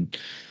then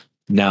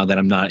now that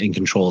I'm not in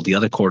control of the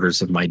other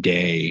quarters of my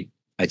day,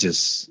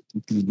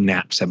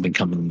 naps have been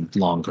coming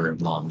longer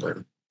and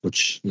longer,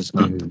 which is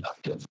not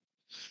productive.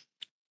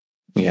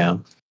 Yeah.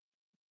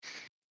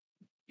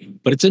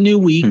 But it's a new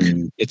week.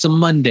 It's a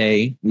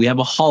Monday. We have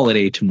a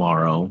holiday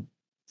tomorrow.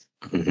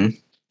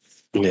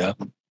 Yeah.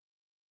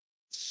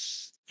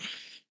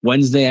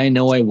 Wednesday, I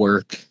know I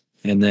work.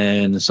 And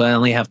then, so I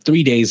only have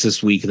 3 days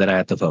this week that I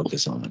have to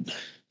focus on.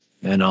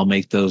 And I'll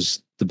make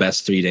those the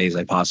best 3 days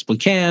I possibly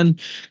can.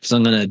 Because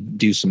I'm going to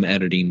do some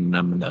editing and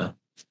I'm going to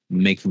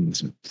make them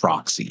some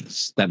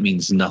proxies. That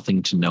means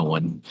nothing to no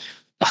one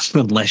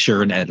unless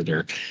you're an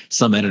editor.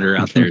 Some editor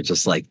out there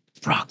just like,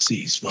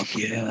 proxies, fuck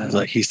yeah.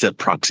 Like he said,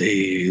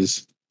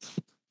 proxies.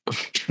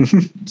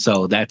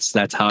 So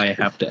that's how I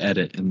have to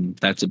edit, and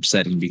that's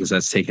upsetting because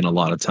that's taken a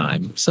lot of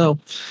time. So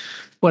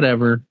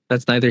whatever.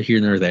 That's neither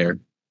here nor there.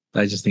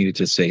 I just needed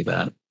to say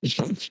that.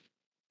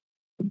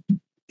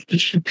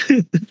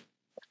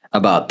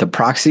 About the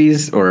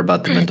proxies or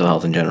about the mental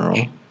health in general?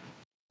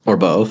 Or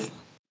both?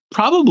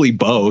 Probably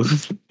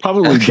both.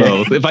 Probably Okay.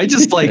 both. If I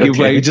just if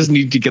Okay. I just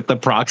need to get the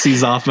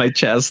proxies off my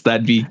chest,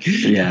 that'd be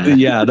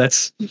Yeah.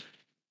 that's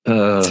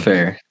That's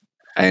fair.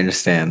 I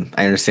understand.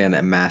 I understand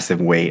that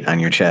massive weight on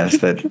your chest,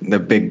 that the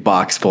big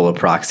box full of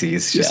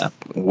proxies just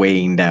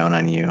weighing down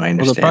on you. I Well,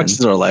 understand. the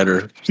proxies are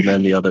lighter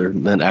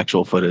than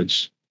actual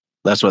footage.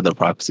 That's why they're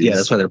proxies. Yeah,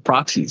 that's why they're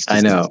proxies.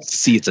 I know.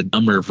 See, it's a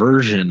dumber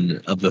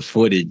version of the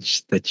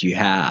footage that you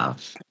have.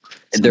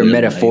 So They're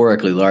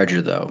metaphorically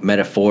larger, though.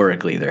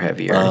 Metaphorically, they're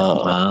heavier.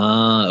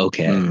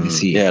 Okay. I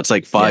see. Yeah, it's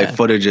like 5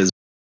 footages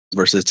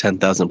versus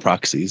 10,000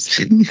 proxies.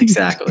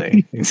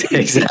 Exactly.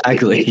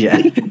 Exactly.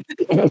 Yeah.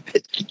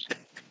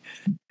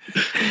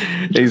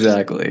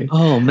 Exactly.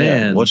 Oh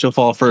man. Yeah. What shall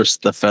fall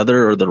first, the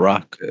feather or the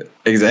rock?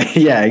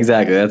 Exactly. Yeah.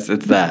 Exactly. It's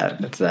that.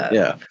 It's that.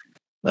 Yeah.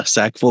 A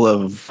sack full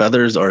of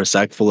feathers or a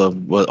sack full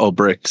of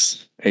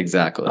bricks?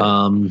 Exactly.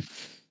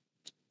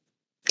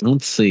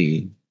 Let's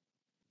see.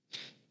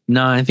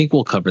 No, I think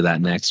we'll cover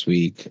that next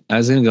week. I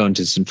was going to go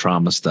into some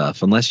trauma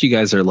stuff, unless you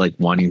guys are like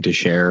wanting to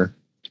share,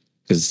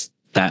 because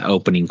that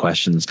opening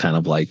question is kind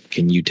of like,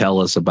 can you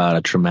tell us about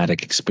a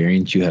traumatic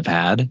experience you have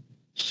had?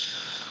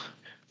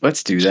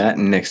 Let's do that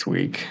next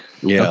week.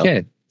 Yeah.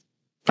 Okay.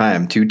 I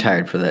am too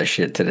tired for that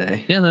shit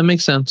today. Yeah, that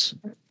makes sense.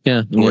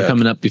 Yeah. And we're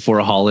coming up before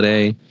a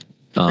holiday.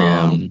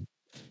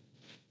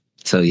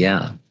 So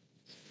yeah,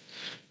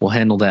 we'll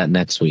handle that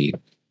next week.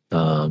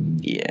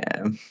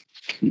 Yeah.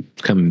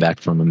 Coming back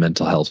from a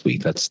mental health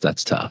week, that's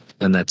tough.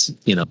 And that's,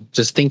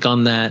 just think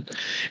on that.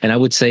 And I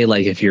would say,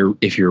 like, if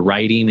you're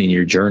writing and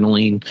you're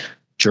journaling,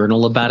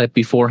 journal about it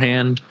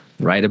beforehand,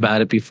 write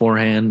about it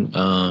beforehand.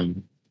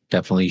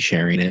 Definitely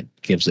sharing it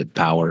gives it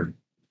power,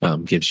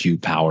 gives you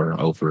power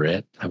over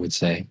it, I would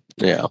say.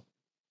 Yeah.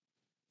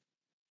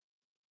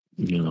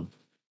 I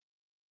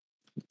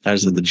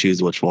just had to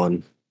choose which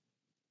one.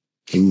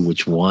 Ooh,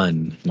 which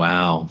one?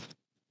 Wow.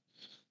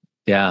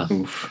 Yeah.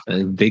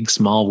 Big,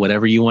 small,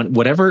 whatever you want,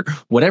 whatever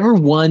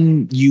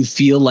one you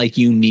feel like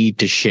you need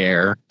to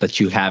share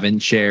that you haven't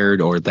shared,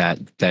 or that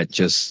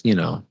just,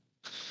 yeah.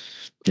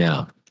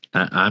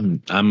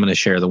 I'm going to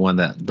share the one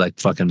that like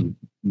fucking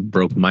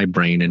broke my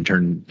brain and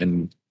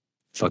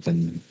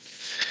fucking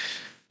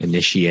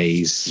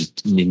initialized.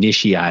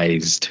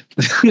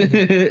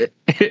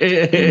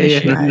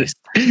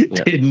 I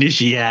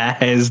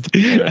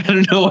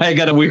don't know why I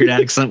got a weird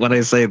accent when I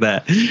say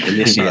that.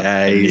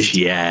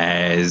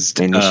 Initialized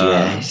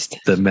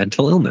the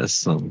mental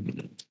illness.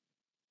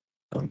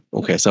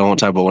 Okay, so I won't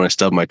talk about when I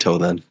stubbed my toe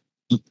then.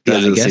 That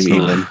doesn't guess seem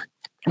not. even.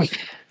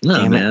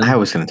 No, Damn man. it. I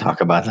was going to talk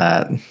about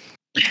that.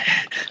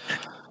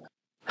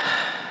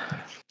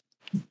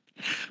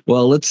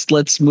 Well,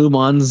 let's move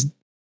on.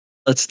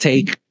 Let's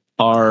take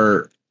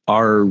our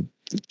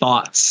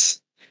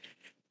thoughts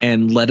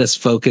and let us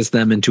focus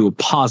them into a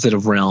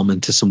positive realm,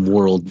 into some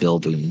world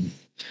building.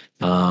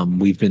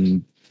 We've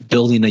been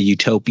building a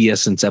utopia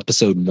since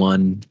episode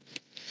 1,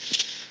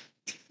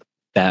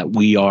 that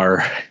we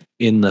are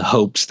in the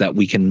hopes that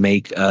we can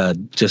make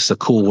just a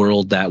cool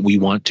world that we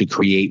want to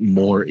create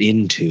more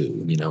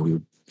into,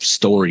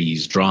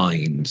 stories,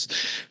 drawings,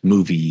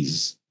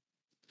 movies,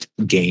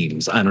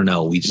 games. I don't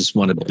know. We just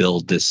want to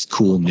build this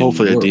cool new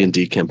Hopefully world. a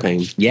D&D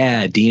campaign.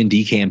 Yeah,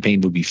 D&D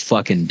campaign would be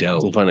fucking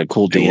dope. We'll find a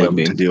cool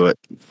DM to do it.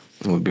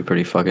 It would be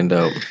pretty fucking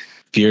dope.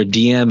 If you're a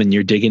DM and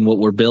you're digging what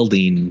we're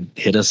building,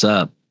 hit us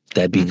up.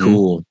 That'd be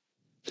cool.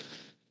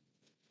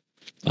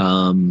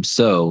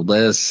 So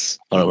let's.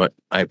 Oh, my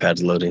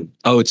iPad's loading.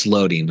 Oh, it's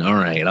loading. All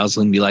right. I was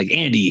going to be like,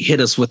 Andy, hit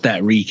us with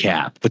that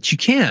recap, but you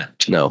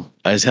can't. No,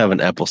 I just have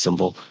an Apple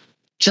symbol.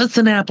 Just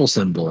an Apple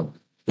symbol.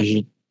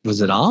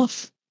 Was it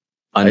off?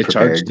 I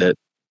charged it.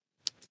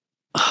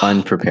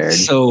 Unprepared.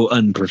 So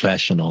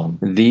unprofessional.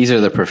 These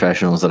are the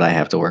professionals that I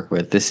have to work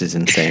with. This is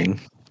insane.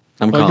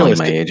 I'm calling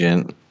my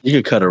agent. You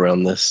could cut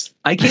around this.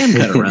 I can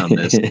cut around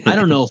this. I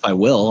don't know if I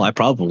will. I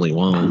probably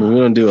won't. We're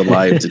going to do a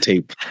live to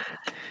tape.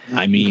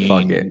 I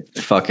mean,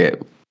 Fuck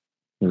it.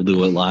 We'll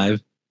do it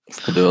live.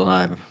 We'll do it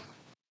live.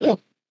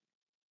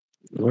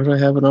 Where do I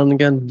have it on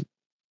again?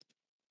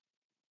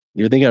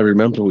 You think I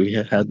remember we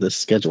had this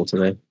schedule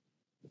today?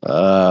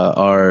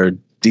 Our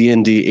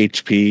D&D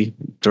HP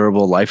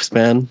durable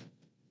lifespan.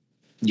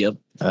 Yep.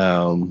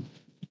 I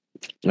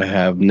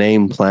have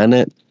name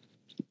planet.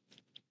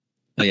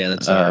 Oh yeah,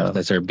 that's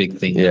our big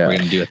thing that we're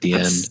gonna do at the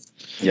end.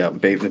 Yeah, the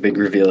big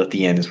reveal at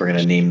the end is we're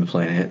gonna name the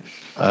planet.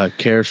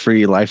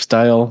 Carefree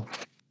lifestyle.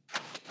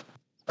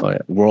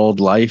 World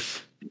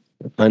life.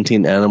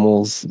 Hunting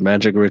animals.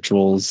 Magic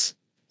rituals.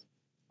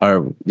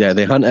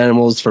 They hunt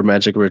animals for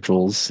magic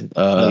rituals.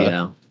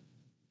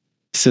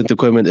 Synth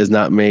equipment is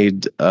not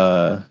made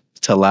to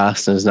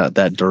last and is not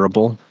that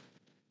durable.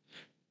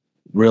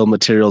 Real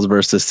materials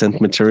versus synth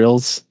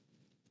materials.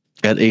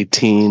 At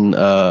 18,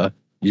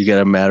 you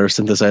get a matter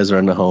synthesizer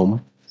in the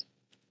home.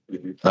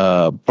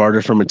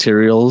 Barter for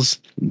materials.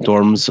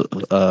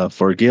 Dorms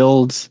for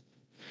guilds.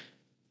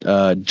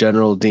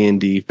 General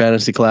D&D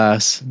fantasy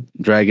class.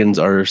 Dragons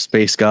are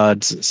space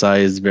gods.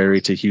 Size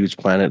vary to huge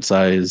planet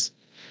size.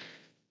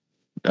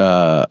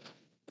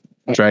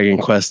 Dragon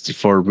Quest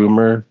for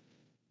Rumor.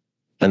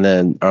 And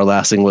then our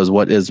last thing was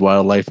what is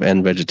wildlife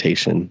and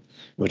vegetation,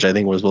 which I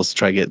think we're supposed to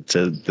try to get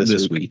to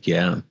this week. week.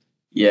 Yeah.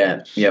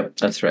 Yeah. Yep.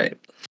 That's right.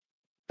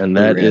 And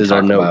We were that gonna is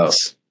our talk about-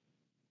 notes.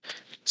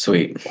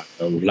 Sweet.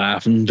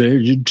 Life and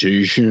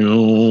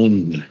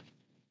vegetation.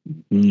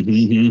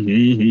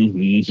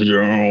 Getting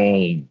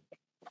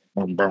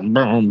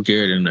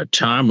the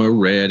timer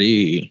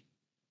ready.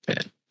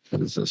 Okay.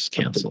 What is this?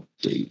 Cancel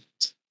date.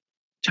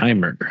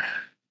 Timer.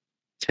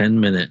 10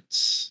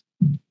 minutes.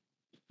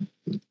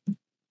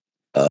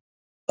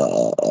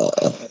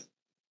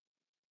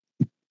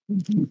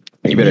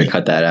 You better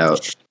cut that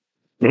out.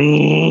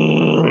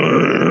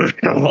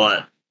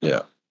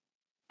 Yeah.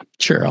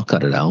 Sure, I'll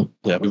cut it out.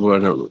 Yeah, we were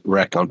going to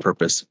wreck on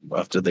purpose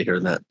after they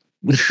heard that.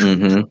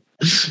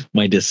 Mm-hmm.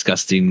 My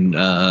disgusting,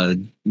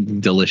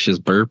 delicious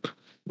burp.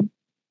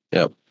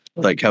 Yep.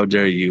 Like, how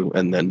dare you?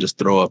 And then just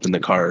throw up in the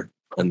car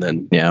and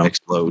then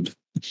explode.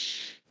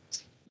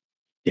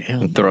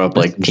 Damn. And throw up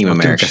like Team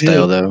Fucking America shit.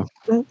 style, though.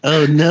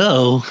 Oh,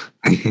 no.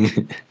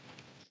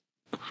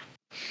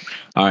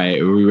 All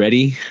right, are we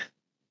ready?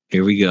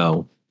 Here we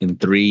go. In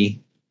 3,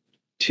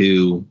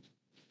 2,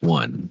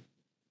 1.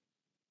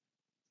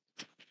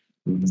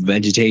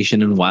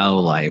 Vegetation and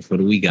wildlife. What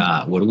do we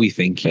got? What are we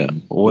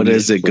thinking? What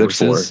is it good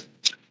for?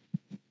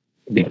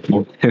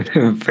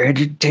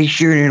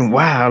 Vegetation and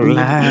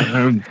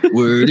wildlife.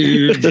 What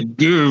is it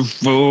good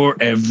for?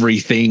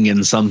 Everything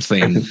and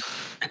something.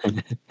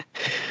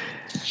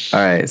 All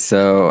right,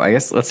 so I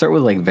guess let's start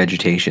with like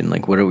vegetation.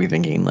 Like, what are we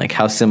thinking? Like,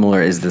 how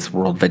similar is this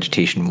world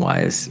vegetation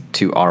wise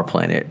to our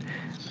planet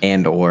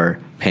and or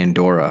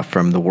Pandora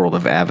from the world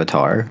of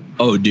Avatar?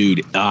 Oh,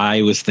 dude,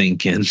 I was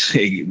thinking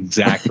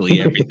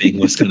exactly everything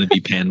was going to be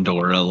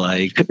Pandora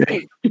like.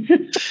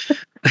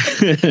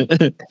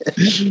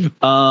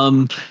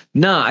 No,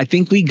 I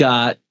think we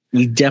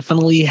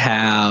definitely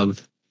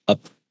have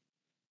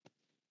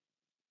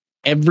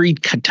every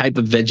type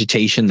of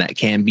vegetation that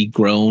can be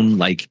grown,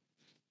 that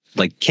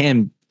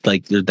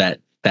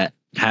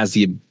has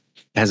an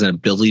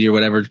ability or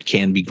whatever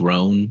can be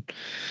grown.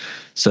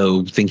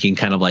 So thinking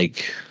kind of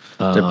like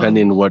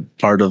depending what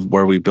part of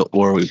where we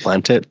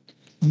plant it.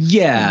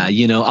 Yeah,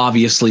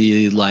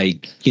 obviously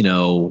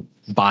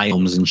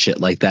biomes and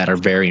shit like that are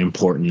very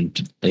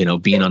important.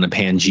 Being on a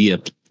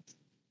Pangea,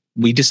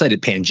 we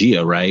decided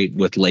Pangea, right?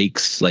 With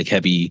lakes, like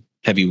heavy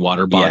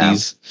water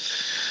bodies.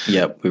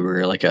 Yeah. Yep, we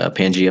were like a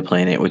Pangea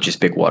planet with just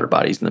big water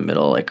bodies in the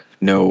middle, like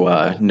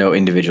no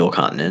individual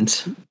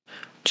continents,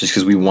 just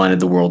because we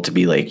wanted the world to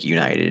be like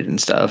united and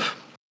stuff.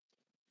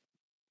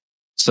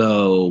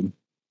 So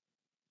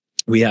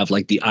we have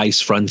like the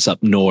ice fronts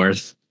up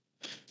north,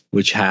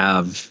 which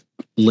have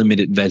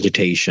limited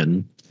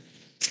vegetation,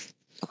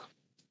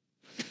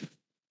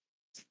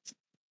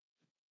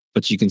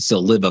 but you can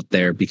still live up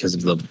there because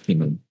of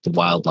the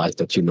wildlife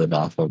that you live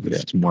off of.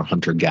 It's more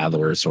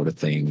hunter-gatherer sort of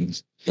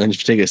things. And if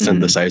you take a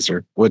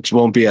synthesizer, which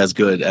won't be as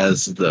good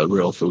as the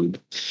real food.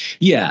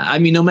 Yeah, I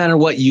mean, no matter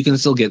what, you can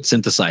still get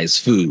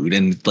synthesized food,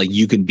 and like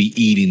you can be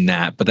eating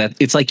that, but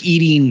it's like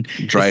eating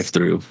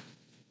drive-through.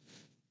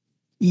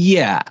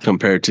 Yeah,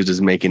 compared to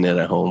just making it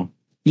at home.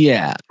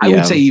 Yeah, I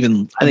would say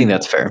I think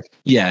that's fair.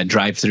 Yeah,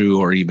 drive-through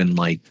or even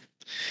like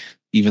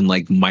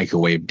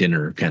microwave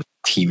dinner kind of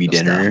TV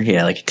dinner. Stuff.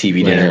 Yeah, like a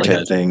TV dinner like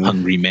type thing.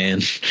 Hungry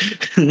man.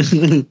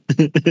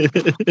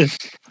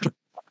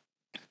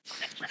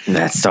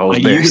 That's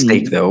Salisbury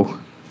steak, though.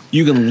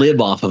 You can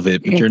live off of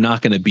it, but you're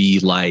not going to be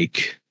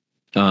like,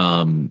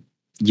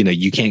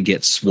 you can't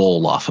get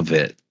swole off of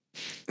it.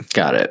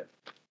 Got it.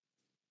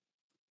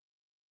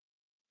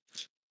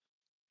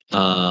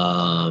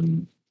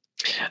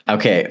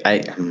 Okay,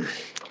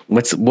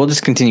 we'll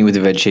just continue with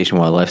the vegetation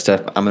wildlife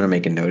stuff. I'm gonna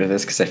make a note of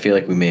this because I feel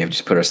like we may have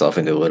just put ourselves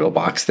into a little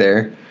box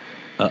there.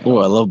 Oh,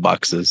 I love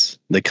boxes.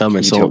 They come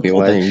in so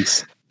many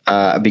things.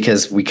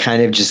 Because we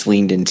kind of just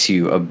leaned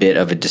into a bit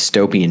of a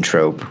dystopian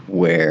trope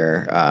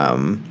where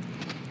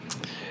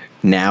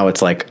now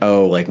it's like,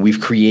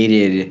 we've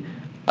created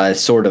a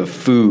sort of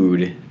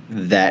food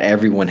that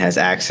everyone has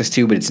access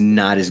to, but it's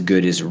not as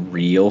good as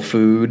real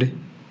food.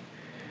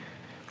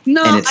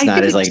 No, and it's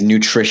not as like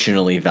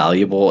nutritionally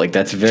valuable. Like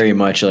that's very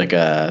much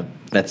a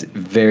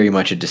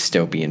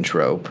dystopian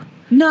trope.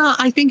 No,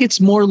 I think it's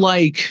more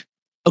like,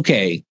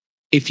 okay,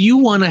 if you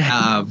want to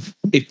have,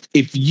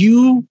 if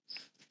you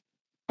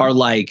are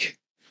like,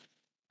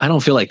 I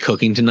don't feel like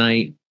cooking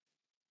tonight.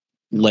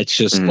 Let's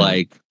just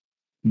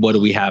what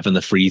do we have in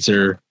the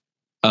freezer?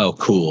 Oh,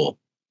 cool.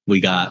 We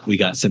got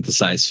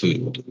synthesized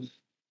food,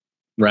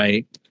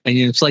 right? And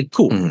it's like,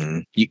 cool.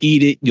 You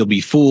eat it, you'll be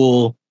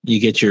full. You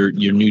get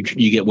you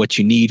get what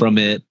you need from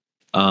it.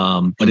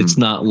 But it's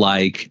not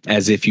like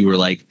as if you were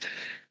like,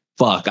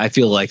 fuck, I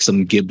feel like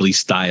some Ghibli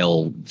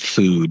style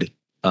food.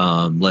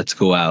 Let's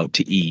go out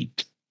to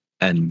eat.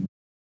 And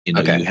you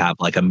have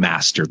like a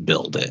master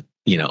build it,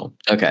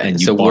 Okay. And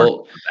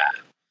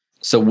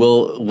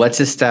let's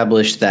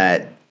establish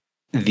that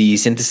the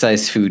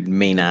synthesized food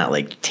may not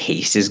like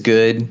taste as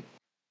good,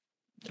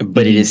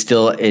 but it is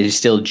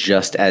still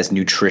just as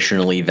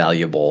nutritionally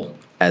valuable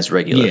as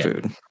regular Yeah.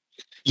 food.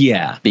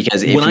 Yeah.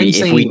 Because What I'm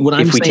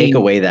if we take saying-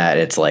 away that,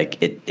 it's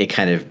like it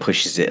kind of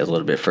pushes it a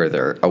little bit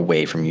further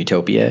away from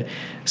utopia.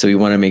 So we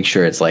want to make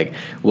sure it's like,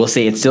 we'll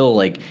say it's still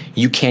like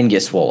you can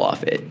get swole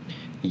off it.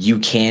 You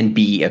can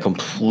be a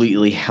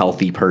completely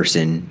healthy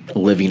person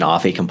living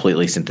off a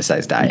completely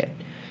synthesized diet.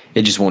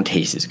 It just won't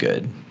taste as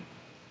good.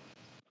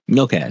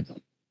 Okay.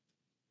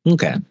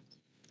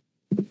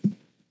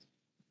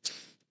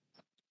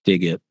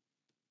 Dig it.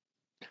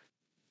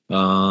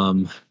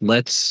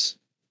 Let's.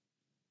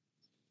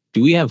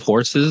 Do we have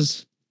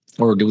horses,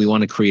 or do we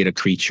want to create a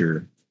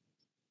creature?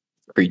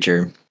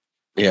 Creature.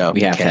 Yeah,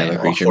 We have to have a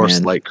creature, man.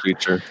 horse-like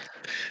creature.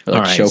 Or a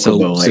All right, so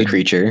chocobo-like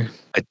creature.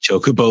 A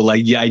chocobo,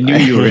 like, yeah, I knew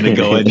you were going to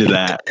go into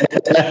that.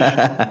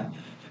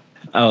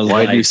 I was Why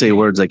like, do you say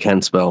words I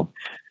can't spell?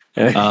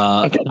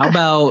 how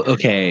about,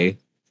 okay,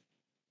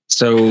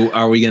 so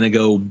are we going to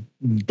go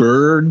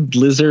bird,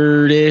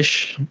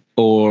 lizard-ish,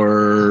 or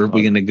are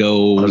we going to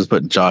I'll go... just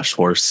put Josh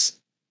Horse.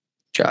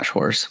 Josh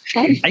Horse.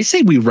 I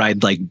say we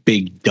ride like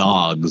big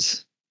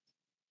dogs.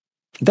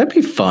 That'd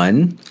be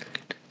fun.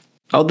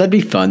 Oh, that'd be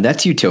fun.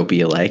 That's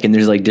utopia-like, and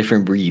there's like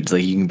different breeds.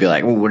 Like you can be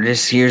like, oh,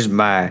 here's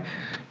my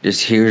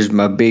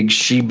big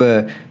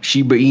Shiba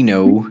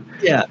Inu.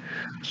 Yeah.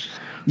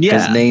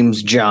 His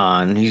name's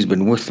John. He's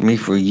been with me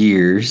for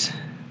years.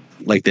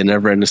 Like they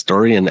never end a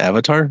story in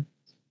Avatar?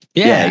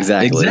 Yeah,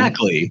 exactly.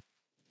 Exactly.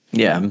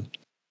 Yeah.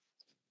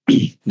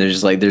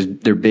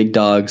 They're big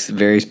dogs,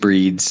 various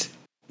breeds.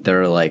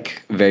 They're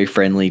like very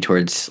friendly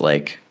towards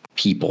like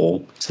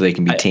people, so they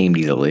can be tamed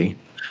easily.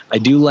 I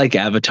do like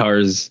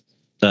Avatar's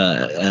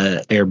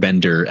Avatar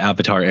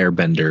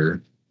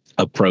Airbender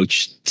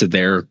approach to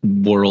their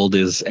world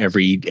is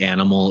every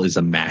animal is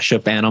a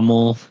mashup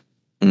animal.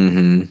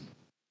 Mm-hmm.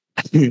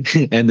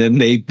 And then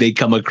they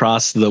come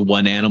across the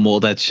one animal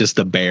that's just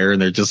a bear,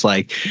 and they're just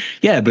like,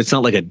 yeah, but it's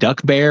not like a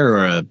duck bear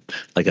or a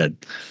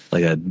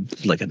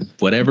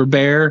whatever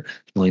bear.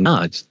 I'm like,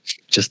 no, it's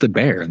just a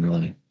bear. And they're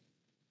like,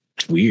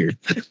 it's weird.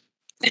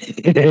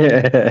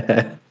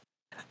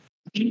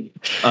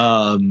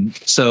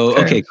 So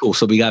Fair. okay, cool.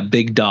 So we got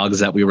big dogs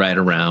that we ride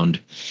around.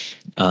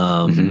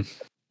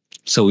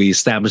 So we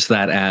established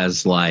that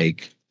as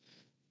like,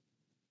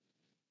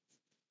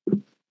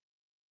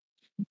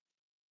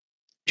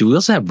 do we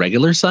also have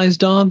regular sized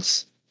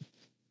dogs?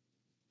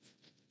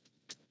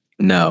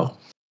 No.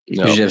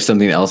 You should have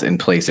something else in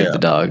place of Yeah. the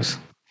dogs.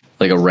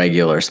 Like a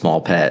regular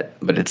small pet,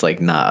 but it's like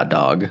not a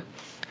dog.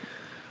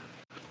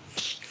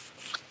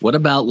 What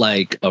about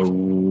like a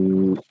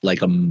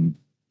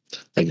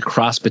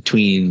cross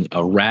between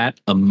a rat,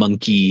 a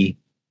monkey,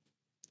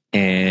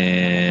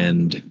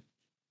 and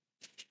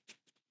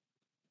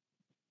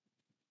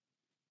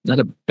not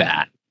a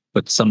bat,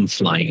 but some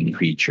flying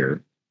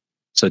creature?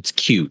 So it's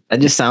cute. That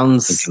just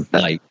sounds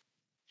Like,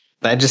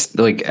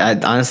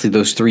 honestly,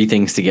 those three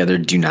things together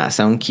do not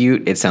sound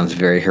cute. It sounds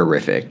very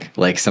horrific.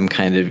 Like some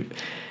kind of.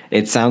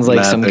 It sounds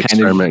like some kind of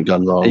experiment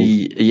gone wrong.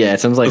 Yeah, it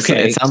sounds like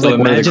Okay, it sounds so like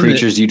one of the imagine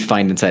creatures you'd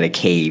find inside a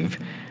cave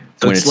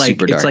so when it's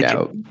super dark like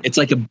out. it's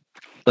like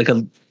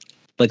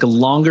a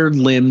longer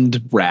limbed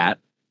rat,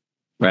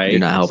 right? You're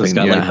not helping. it's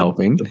got You're like not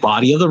helping. the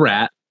body of the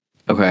rat,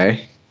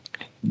 Okay.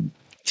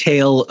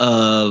 tail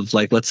of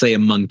like, let's say, a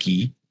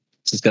monkey.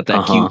 So it's got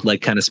that cute like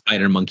kind of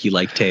spider monkey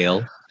like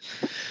tail.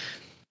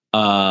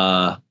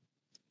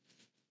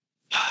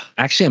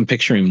 Actually, I'm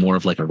picturing more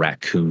of like a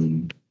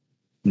raccoon.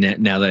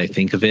 Now that I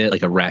think of it,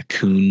 like a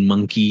raccoon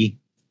monkey.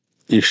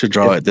 You should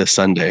draw it this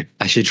Sunday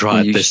I should draw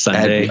it this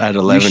Sunday. at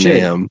 11 should.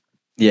 a.m.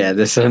 Yeah,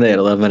 this Sunday at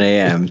 11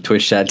 a.m.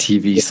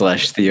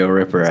 Twitch.tv/Theo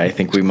Ripper. I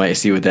think we might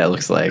see what that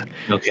looks like.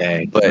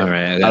 Okay. But all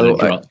right. I gotta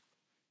draw.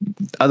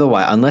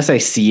 Otherwise, unless I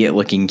see it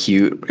looking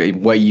cute,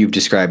 what you've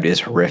described is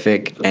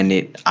horrific,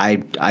 and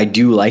I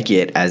do like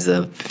it as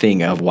a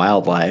thing of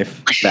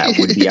wildlife that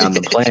would be on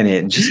the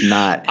planet, just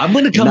not. I'm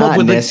gonna come not up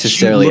with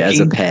necessarily as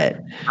a looking,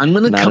 pet. I'm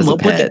gonna Not come as a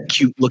up with a pet.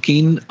 cute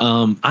looking.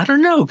 I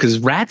don't know, because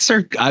rats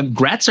are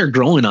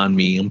growing on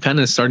me. I'm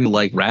kind of starting to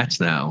like rats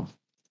now.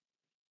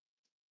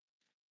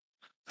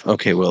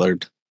 Okay,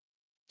 Willard.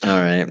 All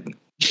right,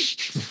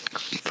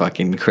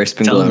 fucking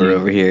Crispin Telling Glover you.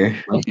 over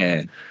here.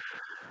 Okay.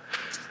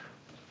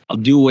 I'll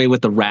do away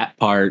with the rat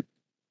part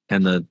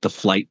and the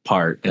flight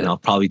part, and I'll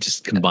probably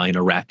just combine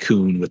a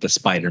raccoon with a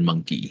spider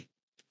monkey.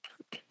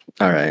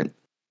 All right,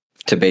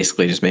 to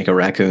basically just make a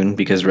raccoon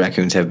because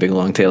raccoons have big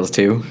long tails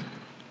too.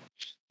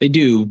 They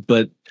do,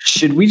 but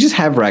Should we just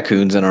have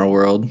raccoons in our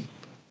world?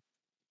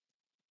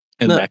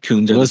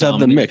 raccoons are Let's the have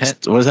them dominant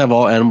mixed. pet. Let's have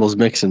all animals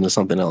mixed into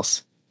something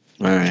else.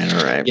 All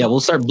right. Yeah, we'll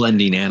start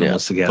blending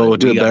animals together. But we'll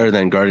do We it got- better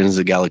than Guardians of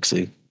the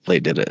Galaxy. They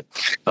did it.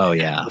 Oh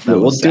yeah, that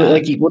We'll was do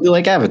it sad. we'll do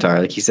like Avatar,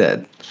 like you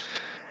said.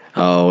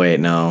 Oh wait,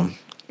 no.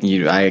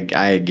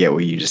 I get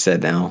what you just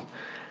said now.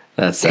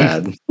 That's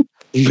sad.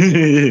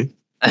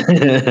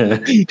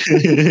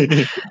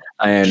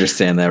 I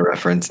understand that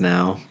reference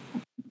now.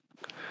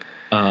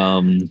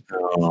 Um.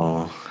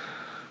 Oh.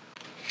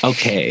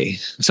 Okay,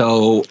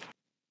 so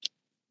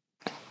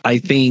I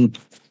think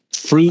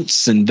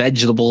fruits and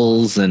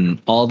vegetables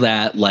and all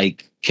that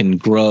like can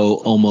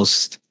grow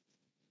almost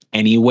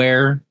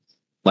anywhere.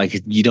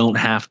 Like you don't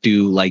have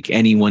to, like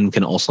anyone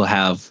can also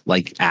have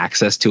like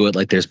access to it.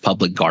 Like there's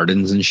public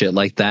gardens and shit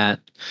like that.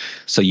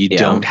 So you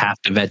don't have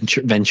to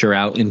venture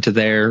out into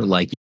there.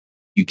 Like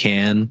you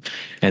can,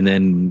 and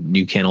then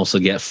you can also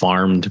get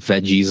farmed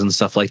veggies and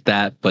stuff like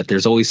that. But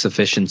there's always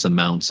sufficient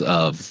amounts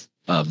of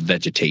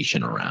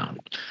vegetation around.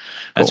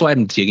 That's why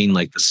I'm digging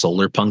like the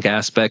solar punk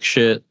aspect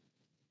shit.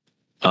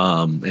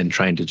 And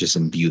trying to just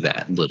imbue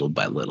that little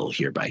by little,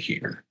 here by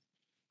here.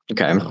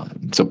 Okay.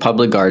 So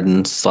public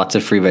gardens, lots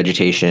of free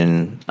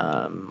vegetation.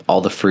 All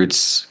the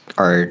fruits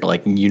are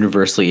like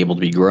universally able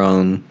to be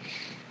grown.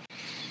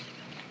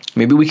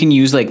 Maybe we can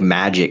use like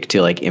magic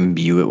to like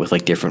imbue it with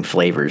like different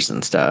flavors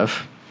and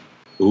stuff.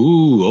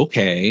 Ooh,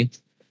 okay.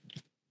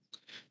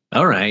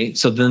 All right.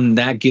 So then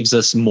that gives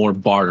us more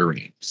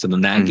bartering. So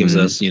then that gives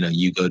us,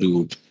 you go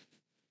to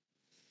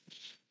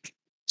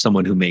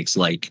someone who makes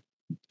like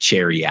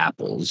cherry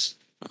apples.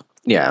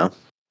 Yeah.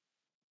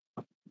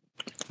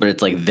 But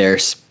it's like their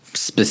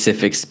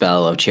specific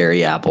spell of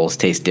cherry apples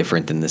tastes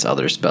different than this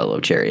other spell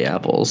of cherry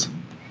apples.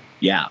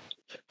 Yeah.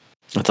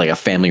 It's like a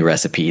family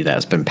recipe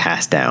that's been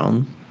passed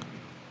down.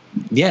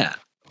 Yeah.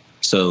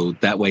 So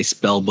that way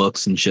spell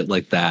books and shit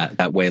like that.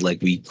 That way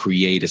like we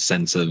create a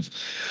sense of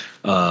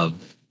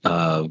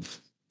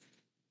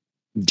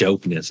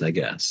dopeness, I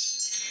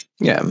guess.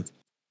 Yeah.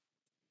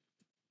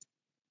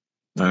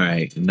 All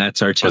right. And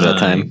that's our time. Was that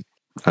time?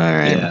 All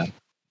right. Yeah.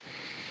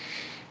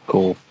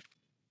 Cool.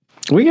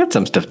 We got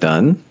some stuff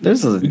done.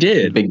 There's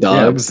big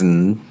dogs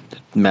and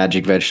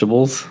magic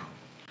vegetables.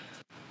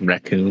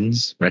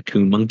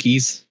 Racoon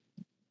monkeys.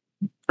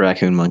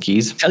 Racoon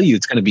monkeys. I tell you,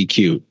 it's gonna be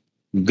cute.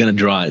 I'm gonna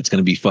draw it. It's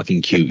gonna be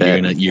fucking cute.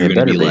 You're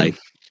gonna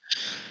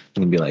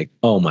be like,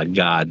 oh my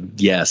god,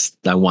 yes,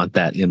 I want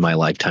that in my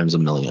lifetimes a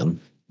million.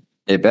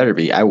 It better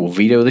be. I will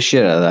veto the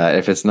shit out of that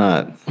if it's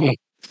not.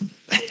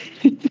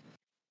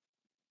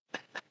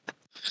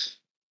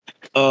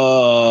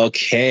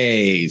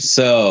 Okay,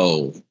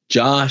 so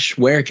Josh,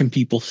 where can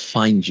people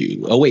find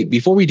you? Oh wait,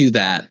 before we do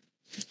that,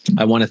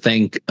 I want to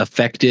thank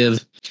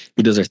Effective,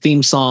 who does our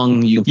theme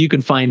song. You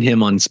can find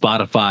him on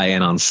Spotify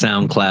and on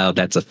SoundCloud.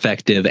 That's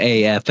Effective,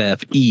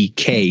 AFFEKTIV.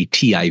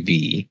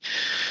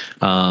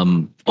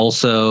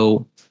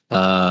 Also,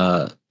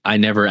 I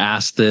never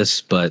asked this,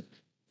 but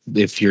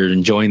if you're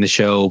enjoying the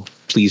show,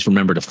 please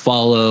remember to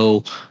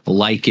follow,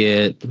 like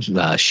it,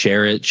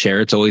 share it.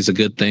 It's always a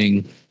good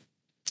thing.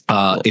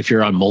 If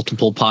you're on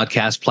multiple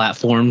podcast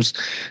platforms,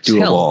 do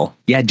them all.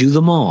 Yeah, do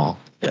them all.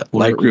 Yeah,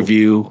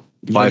 review,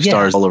 5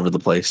 stars all over the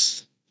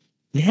place.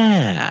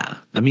 Yeah,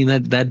 I mean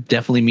that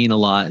definitely mean a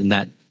lot, and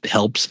that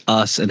helps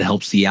us and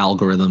helps the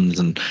algorithms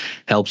and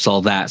helps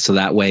all that. So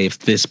that way, if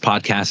this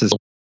podcast is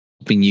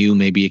helping you,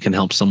 maybe it can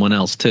help someone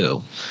else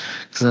too.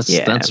 Because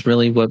that's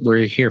really what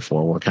we're here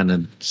for. We're kind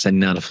of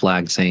sending out a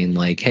flag saying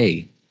like,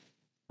 hey,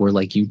 we're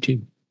like you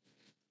too.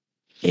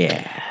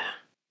 Yeah.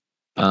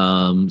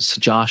 So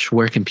Josh,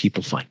 where can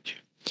people find you?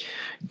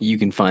 You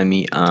can find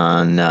me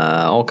on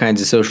all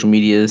kinds of social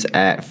medias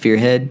at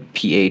Fearhead,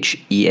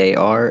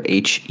 PHEARHEAD.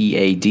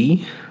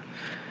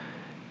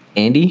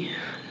 Andy?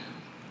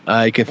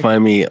 You can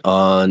find me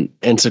on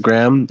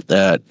Instagram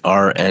at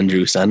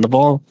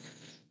 @RAndrewSandoval,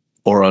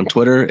 or on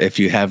Twitter if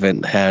you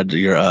haven't had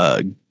your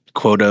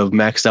quota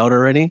maxed out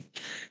already. You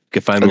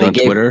can find me on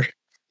Twitter.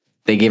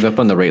 They gave up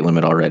on the rate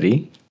limit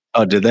already.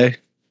 Oh, did they?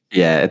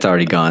 Yeah, it's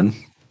already gone.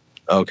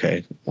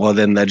 Okay. Well,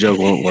 then that joke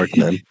won't work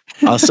then.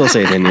 I'll still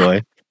say it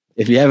anyway.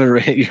 If you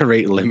haven't hit your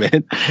rate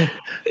limit,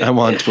 I'm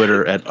on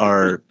Twitter at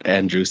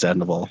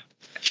 @RAndrewSandoval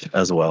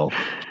as well.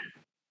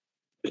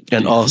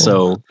 And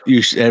also,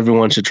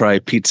 everyone should try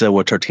pizza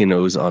with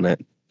Tortinos on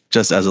it,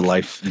 just as a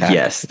life hack.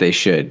 Yes, they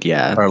should.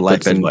 Yeah. Our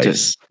life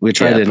advice. We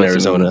tried it in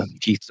Arizona.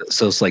 Pizza.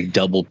 So it's like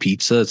double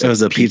pizza. It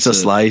was a pizza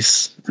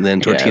slice, and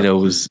then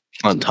Tortinos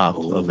on top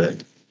of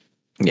it.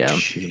 Yeah.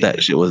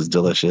 That shit was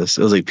delicious.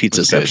 It was like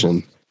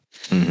pizzaception.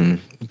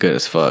 Mm-hmm. Good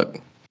as fuck.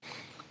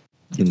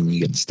 And then you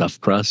get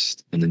stuffed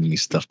crust, and then you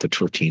stuff the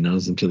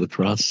Tortinos into the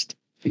crust.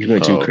 You're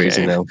going too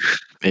crazy now.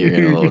 You're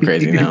getting a little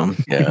crazy now.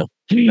 Yeah.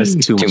 That's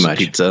too much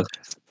pizza.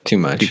 Too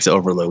much. Pizza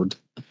overload.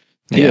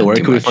 Yeah, where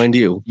can we find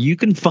you? You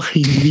can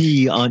find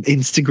me on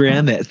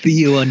Instagram at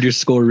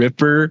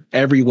Theo_Ripper.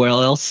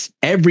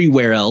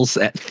 Everywhere else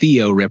at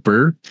Theo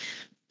Ripper.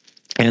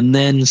 And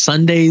then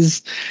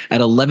Sundays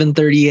at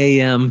 11:30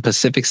 a.m.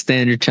 Pacific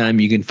Standard Time,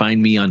 you can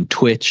find me on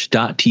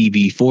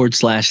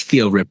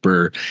twitch.tv/Theo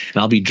Ripper. And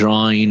I'll be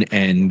drawing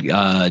and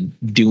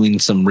doing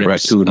some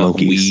rips Racoon of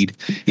monkeys. weed.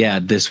 Yeah,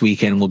 this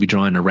weekend we'll be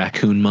drawing a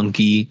raccoon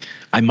monkey.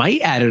 I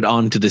might add it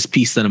on to this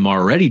piece that I'm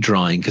already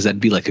drawing, because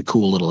that'd be like a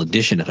cool little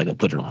addition if I could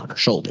put it on her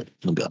shoulder.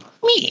 It'll be like,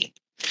 me.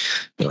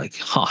 Be like,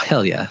 oh,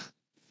 hell yeah.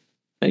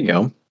 There you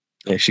go.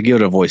 Yeah, should give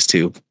it a voice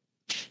too.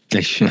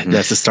 That's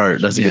the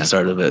start. That's a good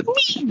start of it.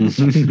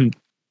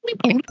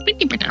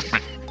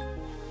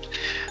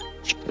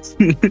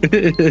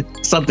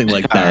 Something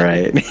like that. All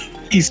right.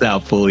 Peace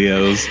out,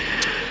 folios.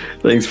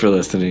 Thanks for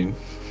listening.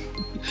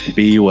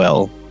 Be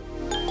well.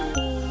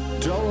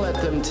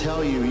 them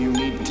tell you you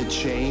need to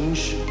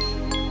change.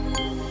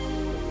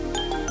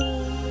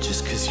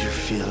 Just 'cause you're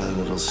feeling a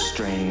little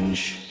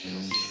strange.